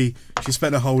 basically she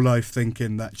spent her whole life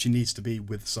thinking that she needs to be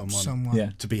with someone Someone. Yeah.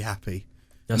 to be happy.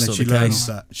 That's and then not she the learns case.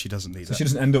 that she doesn't need So that. she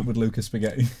doesn't end up with Lucas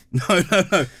Spaghetti.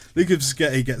 No. Lucas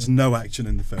Spaghetti gets no action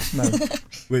in the film, No.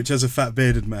 which as a fat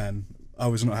bearded man, I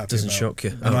was not happy Doesn't about. shock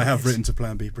you. And Oh, I have yes. written to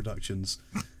Plan B Productions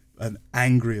an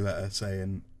angry letter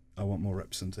saying, I want more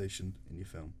representation in your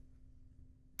film.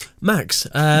 Max,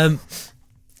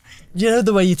 you know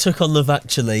the way you took on Love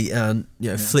Actually and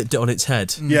flipped it on its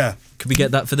head? Yeah. Could we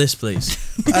get that for this, please?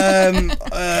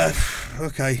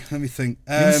 Okay, let me think.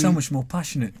 You're so much more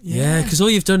passionate. Yeah, because all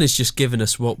you've done is just given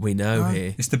us what we know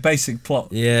here. It's the basic plot.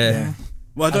 Yeah.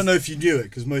 Well, I don't know if you knew it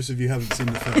because most of you haven't seen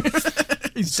the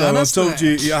film. So done I've us told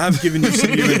there. you, I have given you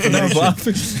some new No, information. but I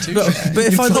think- But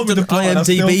if You've I told looked me at the plot and I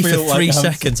still IMDb feel for like 3 I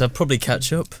haven't- seconds, I'd probably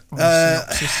catch up.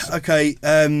 Okay,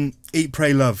 Eat,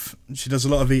 Pray, Love. She does a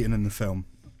lot of eating in the film.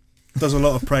 Does a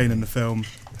lot of praying in the film.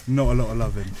 Not a lot of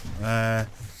loving.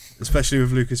 Especially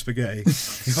with Lucas Spaghetti. I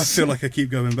feel like I keep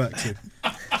going back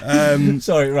to.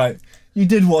 Sorry, right. You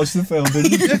did watch the film,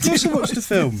 didn't you? Yeah, of course I watched the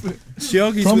film. She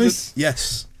argues Promise? with it.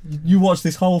 Yes. You watched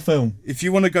this whole film. If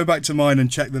you want to go back to mine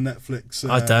and check the Netflix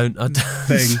I don't.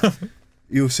 thing,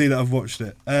 you'll see that I've watched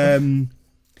it.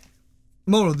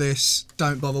 More of this,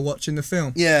 don't bother watching the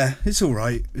film. Yeah, it's all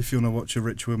right if you want to watch a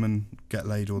rich woman get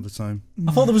laid all the time.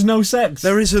 I thought there was no sex.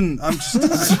 There isn't. I'm just,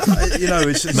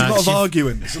 it's a Max, lot of you've-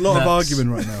 arguing. It's a lot of Max. arguing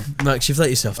right now. Max, you've let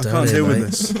yourself I down can't here, deal mate.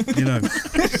 with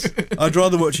this. I'd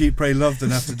rather watch Eat, Pray, Love than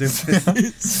have to deal with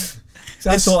it.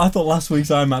 I thought last week's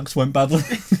IMAX went badly.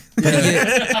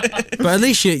 But at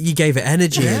least you gave it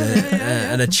energy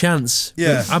and a chance.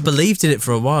 Yeah. I believed in it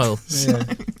for a while. Yeah.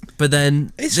 But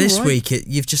then It's this all right. week,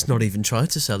 you've just not even tried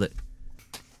to sell it.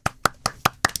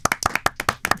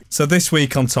 So this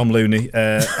week on Tom Looney,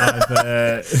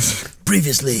 I've,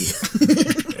 Previously.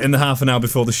 in the half an hour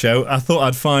before the show, I thought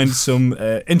I'd find some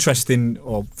interesting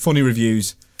or funny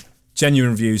reviews,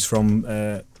 genuine reviews from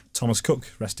Thomas Cook,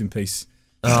 rest in peace.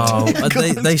 Oh,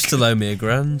 they still owe me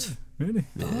 £1,000. Really?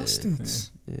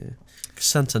 Bastards. Yeah. 'Cause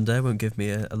Santander won't give me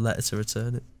a letter to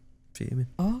return it. Fuming.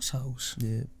 Arseholes.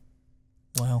 Yeah.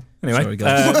 Wow. Anyway, Sorry,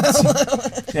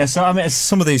 guys. yeah. So I mean,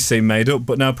 some of these seem made up,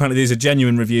 but now apparently these are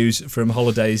genuine reviews from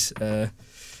holidays.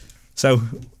 So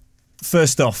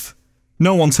First off,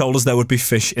 no one told us there would be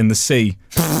fish in the sea.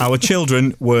 Our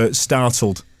children were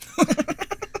startled.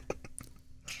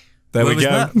 There we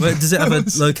go. Where, does it have a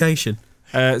location?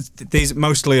 These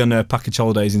mostly on package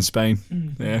holidays in Spain.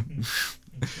 Yeah.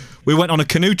 We went on a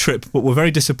canoe trip, but were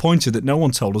very disappointed that no one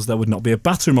told us there would not be a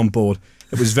bathroom on board.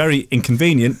 It was very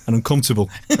inconvenient and uncomfortable.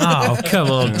 Oh,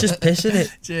 come on. Just piss in it.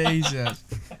 Jesus.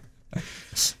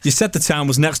 You said the town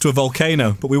was next to a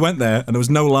volcano, but we went there and there was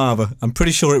no lava. I'm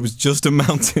pretty sure it was just a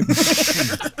mountain.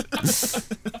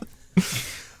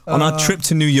 On our trip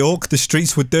to New York, the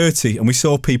streets were dirty and we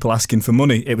saw people asking for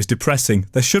money. It was depressing.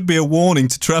 There should be a warning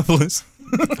to travellers.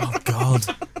 Oh, God.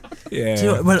 Yeah. Do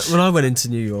you know, when I went into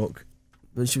New York,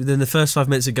 within the first 5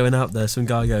 minutes of going out there, some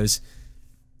guy goes,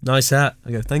 "Nice hat."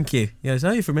 I go, "Thank you." He goes,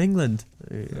 "Oh, you're from England?"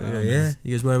 I go, "Yeah."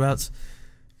 He goes, "Whereabouts?"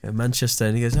 I go, "Manchester."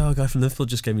 And he goes, "Oh, a guy from Liverpool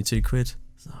just gave me £2."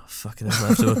 Oh, fucking hell, I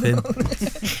have to up in.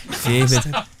 He even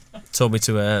told me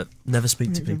to never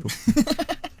speak to people.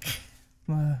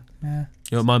 Yeah.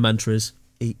 You know what my mantra is?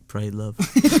 Eat, pray, love.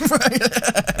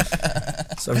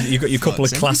 So you've got your couple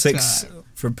of classics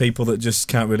from people that just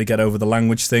can't really get over the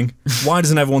language thing. Why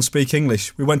doesn't everyone speak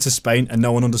English? We went to Spain and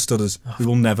no one understood us. We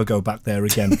will never go back there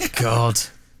again. God.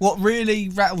 What really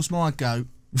rattles my goat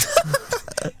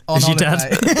Is your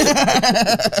dad?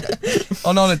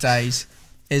 On holidays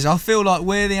is I feel like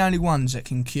we're the only ones that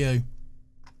can queue.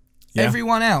 Yeah.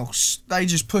 Everyone else, they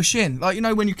just push in. Like, you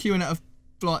know when you're queuing at a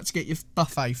like to get your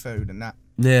buffet food and that.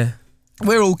 Yeah.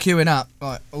 We're all queuing up,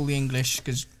 like all the English,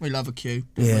 because we love a queue.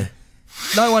 Yeah.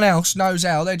 No one else knows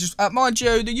how. They just, mind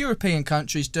you, the European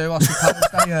countries do. I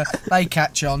suppose they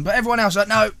catch on, but everyone else, like,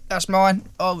 no, that's mine.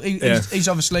 Oh, he's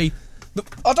obviously.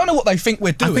 I don't know what they think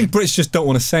we're doing. I think Brits just don't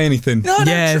want to say anything. No,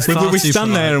 yeah, we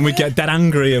stand there and we get dead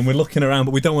angry and we're looking around,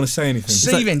 but we don't want to say anything.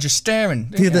 Steven just staring.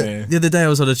 The other day I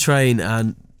was on a train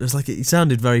and it was like he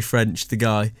sounded very French. The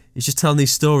guy, he's just telling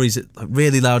these stories like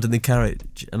really loud in the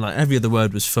carriage, and like every other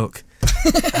word was fuck.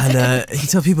 And he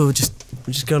told people we're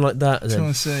just going like that. And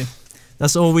then, see.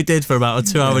 That's all we did for about a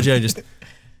 2-hour journey. Just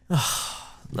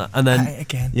and then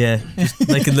again. Yeah, just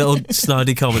making little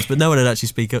snidey comments, but no one would actually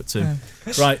speak up to him.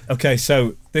 Right, okay,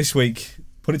 so this week,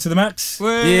 put it to the max.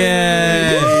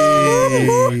 Yeah.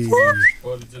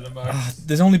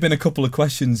 There's only been a couple of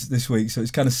questions this week, so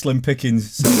it's kind of slim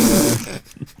pickings.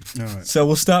 So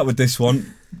we'll start with this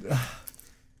one.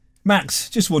 Max,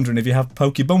 just wondering if you have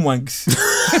pokey bum wanks.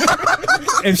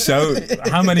 If so,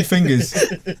 how many fingers?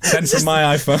 Sent from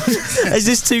my iPhone. Is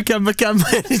this two-camera camera?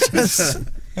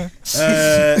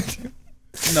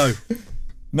 No.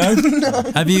 No?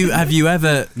 Have you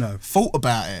ever thought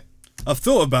about it? I've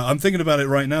thought about it. I'm thinking about it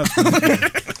right now.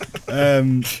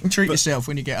 Treat yourself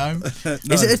when you get home. No.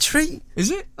 Is it a treat? Is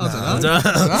it? I don't I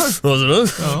don't know.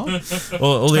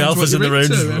 All the alphas in the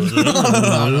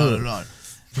room. Right.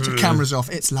 Put your cameras off.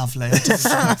 It's lovely.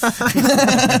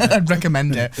 I'd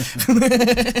recommend it.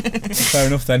 Fair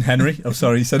enough then, Henry. Oh,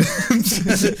 sorry, you said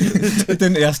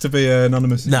didn't he ask to be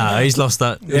anonymous? No, he's lost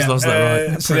that. He's lost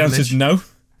that right. So the answer's no.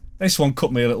 This one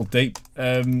cut me a little deep.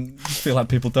 I feel like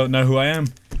people don't know who I am.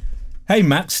 Hey,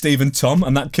 Matt, Steve, Tom,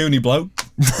 and that Cooney bloke.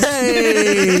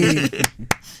 Hey!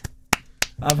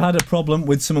 I've had a problem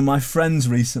with some of my friends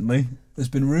recently. There's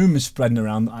been rumours spreading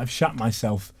around that I've shat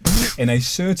myself in a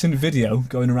certain video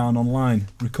going around online,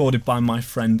 recorded by my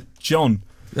friend John.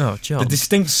 Oh, John. The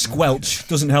distinct squelch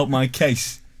doesn't help my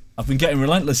case. I've been getting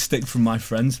relentless stick from my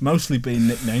friends, mostly being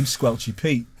nicknamed Squelchy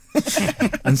Pete.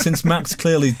 And since Max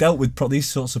clearly dealt with these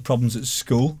sorts of problems at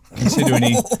school, considering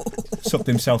he sucked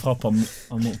himself up on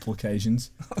multiple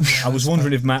occasions, I was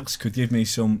wondering if Max could give me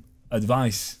some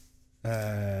advice.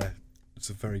 It's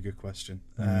a very good question.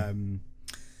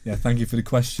 Yeah, thank you for the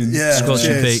question. Yeah,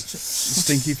 Squelchy Pete.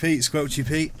 Stinky Pete, Squelchy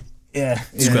Pete. Yeah,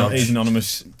 he's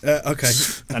anonymous. Okay.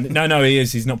 And no, he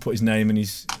is. He's not put his name, and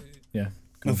he's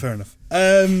Well, fair enough.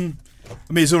 I mean,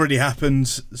 it's already happened,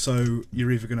 so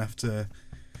you're either going to have to.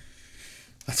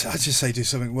 I'd just say do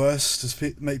something worse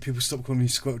to make people stop calling you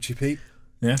Squelchy Pete.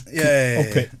 Yeah.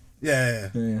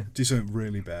 Yeah. Do something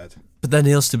really bad. But then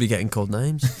he'll still be getting called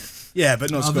names. Yeah, but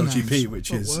not Other Squelchy names. Pete,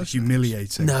 which is Worse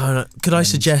humiliating. No. Could I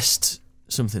suggest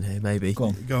something here? Maybe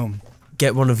Go on.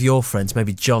 get one of your friends,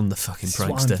 maybe John, the fucking That's what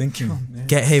I'm prankster. thinking. Yeah.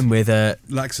 Get him with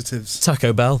Laxatives.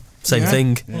 Taco Bell, same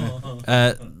thing.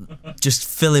 Yeah. Just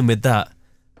fill him with that,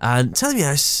 and tell him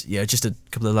yes. Yeah, just a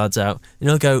couple of lads out, and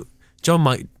he'll go. John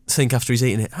might think after he's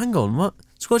eaten it. Hang on, what?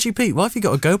 Squelchy Pete, why have you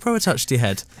got a GoPro attached to your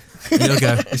head? And he'll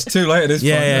go. It's too late at this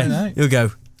point. Yeah. He'll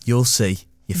go. You'll see,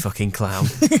 you fucking clown.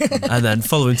 And then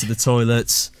follow him to the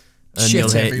toilets. And Shit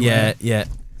you'll hear, everywhere. yeah.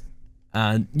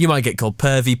 And you might get called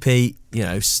Pervy Pete, you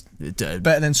know.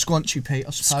 Better than Squanchy Pete,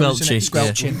 I suppose. Squelchy.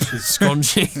 Squelching.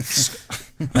 Squanchy.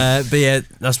 But yeah,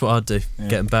 that's what I'd do.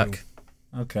 Get him back.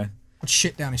 Okay. I'd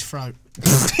shit down his throat.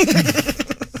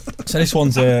 So this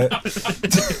one's a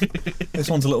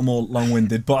little more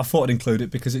long-winded, but I thought I'd include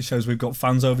it because it shows we've got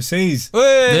fans overseas.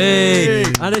 Hey!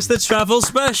 And it's the travel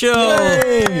special.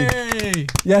 Hey!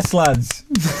 Yes, lads.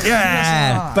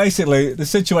 Yeah. Basically, the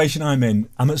situation I'm in,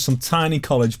 I'm at some tiny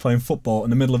college playing football in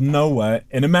the middle of nowhere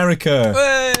in America.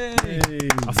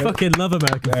 I fucking love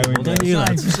American football, don't you,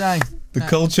 lads? The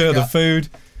culture, the food.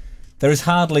 There is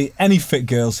hardly any fit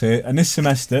girls here, and this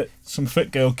semester, some fit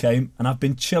girl came, and I've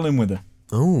been chilling with her.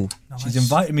 Oh, She's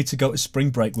invited me to go to spring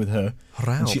break with her,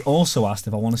 and she also asked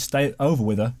if I want to stay over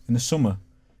with her in the summer,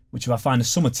 which if I find a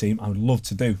summer team, I would love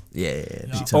to do. Yeah.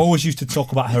 She always used to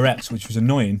talk about her ex, which was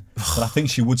annoying, but I think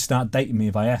she would start dating me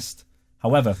if I asked.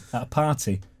 However, at a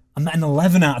party, I met an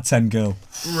 11 out of 10 girl.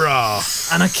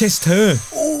 And I kissed her,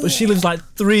 but she lives like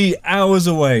 3 hours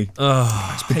away.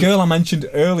 The girl I mentioned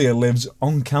earlier lives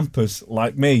on campus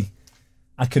like me.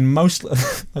 I can most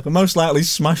likely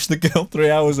smash the girl 3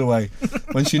 hours away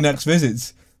when she next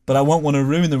visits, but I won't want to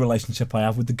ruin the relationship I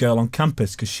have with the girl on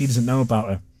campus because she doesn't know about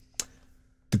her.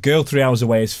 The girl 3 hours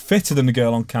away is fitter than the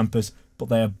girl on campus, but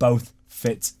they are both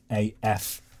fit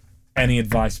AF. Any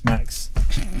advice, Max?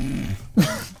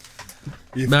 Max,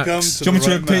 do you want me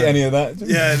to repeat any of that?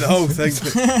 Yeah, the whole thing.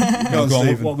 Go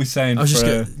on, what are we saying? I was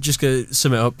just going to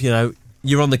sum it up. You know,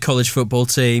 you're on the college football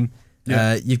team.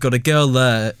 Yeah. You've got a girl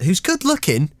there who's good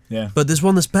looking, but there's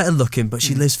one that's better looking, but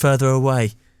she lives further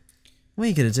away. What are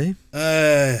you going to do?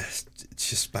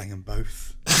 Just bang them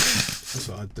both. That's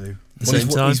what I'd do.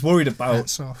 He's worried about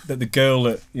that the girl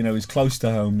that is close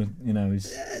to home.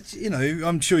 Is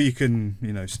I'm sure you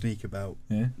can sneak about.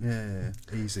 Yeah.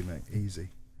 Easy, mate. Easy.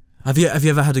 Have you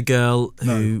ever had a girl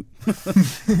who? No.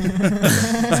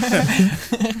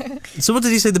 So what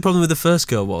did you say the problem with the first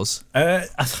girl was? I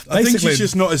think she's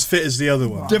just not as fit as the other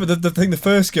one. Yeah, but the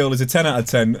first girl is a 10 out of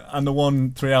 10, and the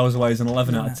one 3 hours away is an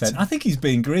 11 out of 10. I think he's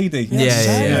being greedy.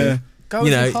 Yeah. Go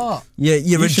with your heart. Yeah,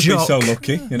 you're a jock. Be so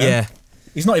lucky. Yeah.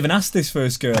 He's not even asked this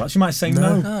first girl. She might say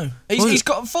no. He's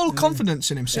got full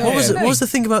confidence in himself. What was the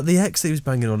thing about the ex that he was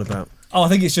banging on about? Oh, I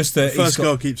think it's just that the first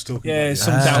girl keeps talking. Yeah,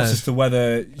 some doubts as to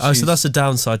whether. So that's a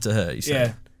downside to her. You say?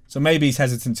 Yeah. So maybe he's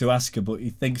hesitant to ask her, but he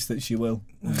thinks that she will.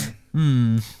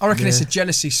 I reckon it's a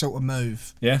jealousy sort of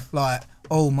move. Yeah. Like,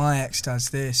 oh, my ex does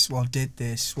this. Well, did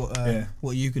this. What are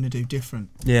you going to do different?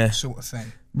 Yeah. Sort of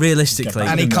thing. Realistically,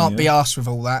 and he can't be asked with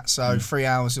all that. So 3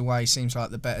 hours away seems like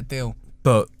the better deal.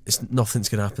 But nothing's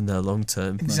going to happen there long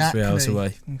term. Exactly. 3 hours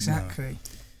away. Exactly.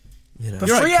 No. But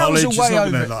 3 hours away it's not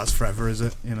over. going to last forever, is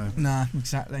it? Nah,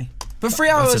 exactly. But 3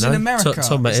 hours in America.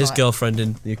 Tom met his girlfriend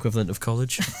in the equivalent of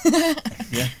college.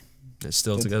 Yeah. It's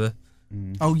still together.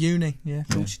 Oh, uni. Yeah, of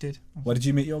course you did. Where did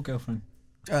you meet your girlfriend?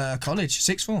 College.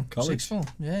 Sixth form. College. Sixth form.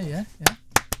 Yeah.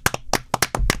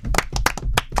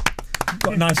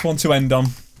 Got a nice one to end on.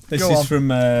 This is from.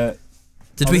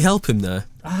 Did we help him there?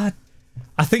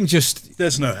 I think just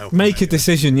there's no help. Make a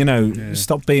decision.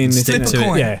 Stop being stick to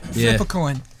coin. it. Flip a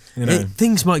coin.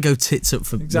 Things might go tits up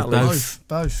for both.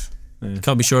 Yeah.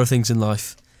 Can't be sure of things in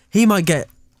life. He might get,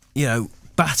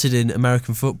 battered in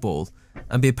American football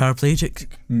and be a paraplegic.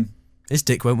 His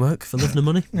dick won't work for living the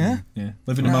money. Yeah.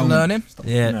 Living the moment. Learning. Stop,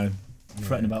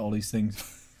 fretting about all these things.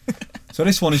 So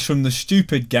this one is from the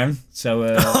Stupid Gang. So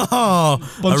a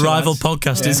rival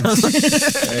podcast is.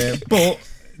 But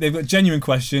they've got a genuine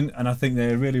question, and I think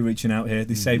they're really reaching out here.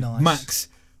 They say, Max,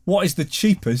 what is the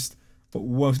cheapest but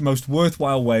most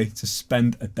worthwhile way to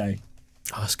spend a day?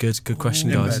 Oh, that's good. Good question,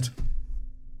 guys. Bed.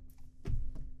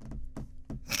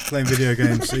 Playing video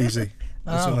games, easy.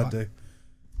 That's what I do.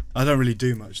 I don't really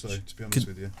do much, though, to be honest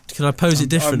with you. Can I pose it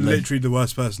differently? I'm literally the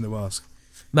worst person to ask.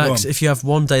 Max, if you have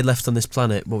one day left on this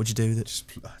planet, what would you do with it?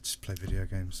 Just play video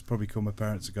games. Probably call my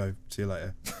parents and go, see you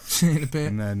later. See you in a bit.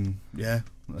 And then,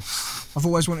 I've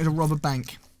always wanted to rob a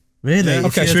bank. Really? Yeah.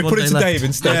 Okay, should we put it to Dave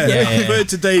instead? Yeah. Put it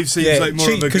to Dave seems like more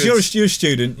of a good... Because you're a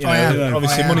student,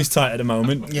 obviously money's tight at the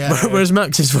moment. Yeah. Whereas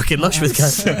Max is fucking lush with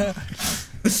cash.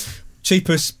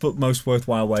 Cheapest but most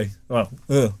worthwhile way. Well,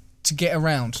 to get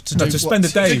around. To spend a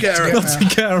day. To get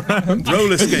around.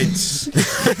 Roller skates.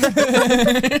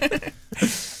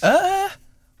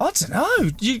 I don't know.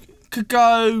 You could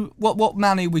go... What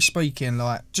money are we speaking,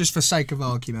 like, just for sake of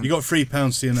argument? You got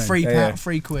 £3 to your name.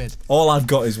 £3. All I've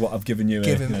got is what I've given you.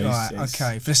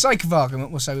 Okay. For the sake of argument,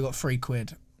 we'll say we got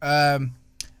 £3.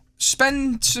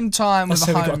 Spend some time with a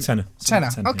home... We've got a tenner.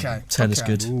 Okay. Tenner's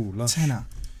good. Ooh, tenner.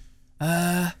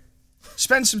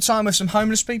 Spend some time with some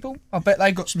homeless people. I bet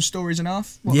they've got some stories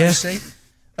enough. What they see.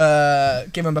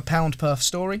 give them £1 per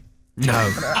story.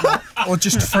 No. Or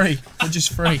just free.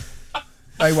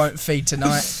 They won't feed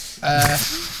tonight.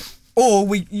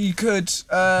 Or you could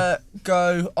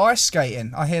go ice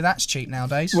skating. I hear that's cheap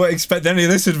nowadays. Won't expect any of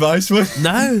this advice, would you?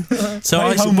 No. So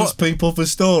Pay homeless people for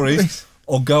stories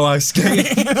or go ice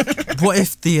skating. What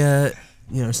if the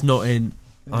it's not in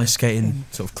ice skating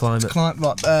sort of climate?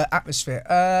 Atmosphere.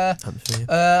 Atmosphere.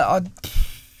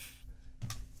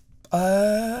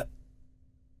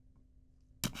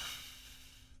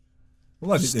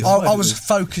 I was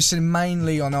focusing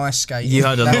mainly on ice skating. You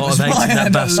had a lot of eggs in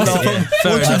that basket.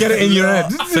 Once you get it in your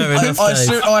head. Fair enough, I Dave.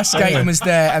 thought ice skating was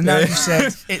there, and now you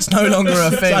said it's no longer a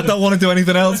thing. I don't want to do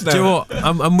anything else now. Do you know what?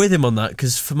 I'm with him on that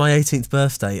because for my 18th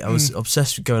birthday, I was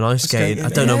obsessed with going ice skating. I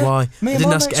don't know why. I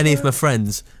didn't ask any of my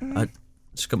friends. I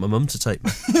just got my mum to take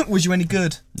me. Was you any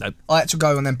good? No. I had to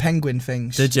go on them penguin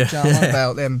things. Did you? Do you know what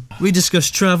about them? We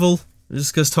discussed travel. We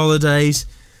discussed holidays.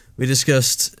 We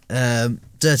discussed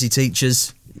dirty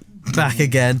teachers. Back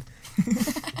again.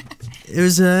 It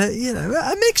was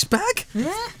a mixed bag.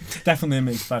 Yeah. Definitely a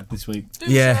mixed bag this week.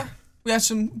 Yeah. We had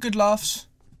some good laughs.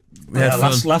 We had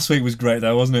fun. Last week was great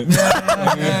though, wasn't it?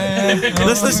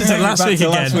 Let's listen to last week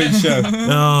again. Last week's show.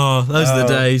 Oh, those are the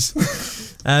days.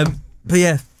 But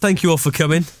yeah, thank you all for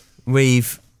coming. What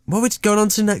are we going on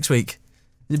to next week?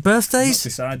 Is it birthdays? Not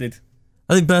decided.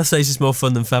 I think birthdays is more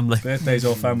fun than family. Birthdays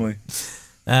or family.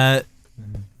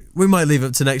 We might leave it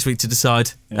up to next week to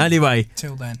decide. Yeah. Anyway.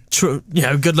 Till then.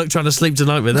 Good luck trying to sleep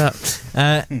tonight with that.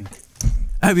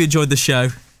 I hope you enjoyed the show.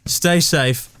 Stay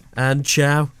safe and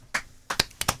ciao.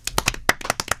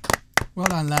 Well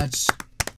done, lads.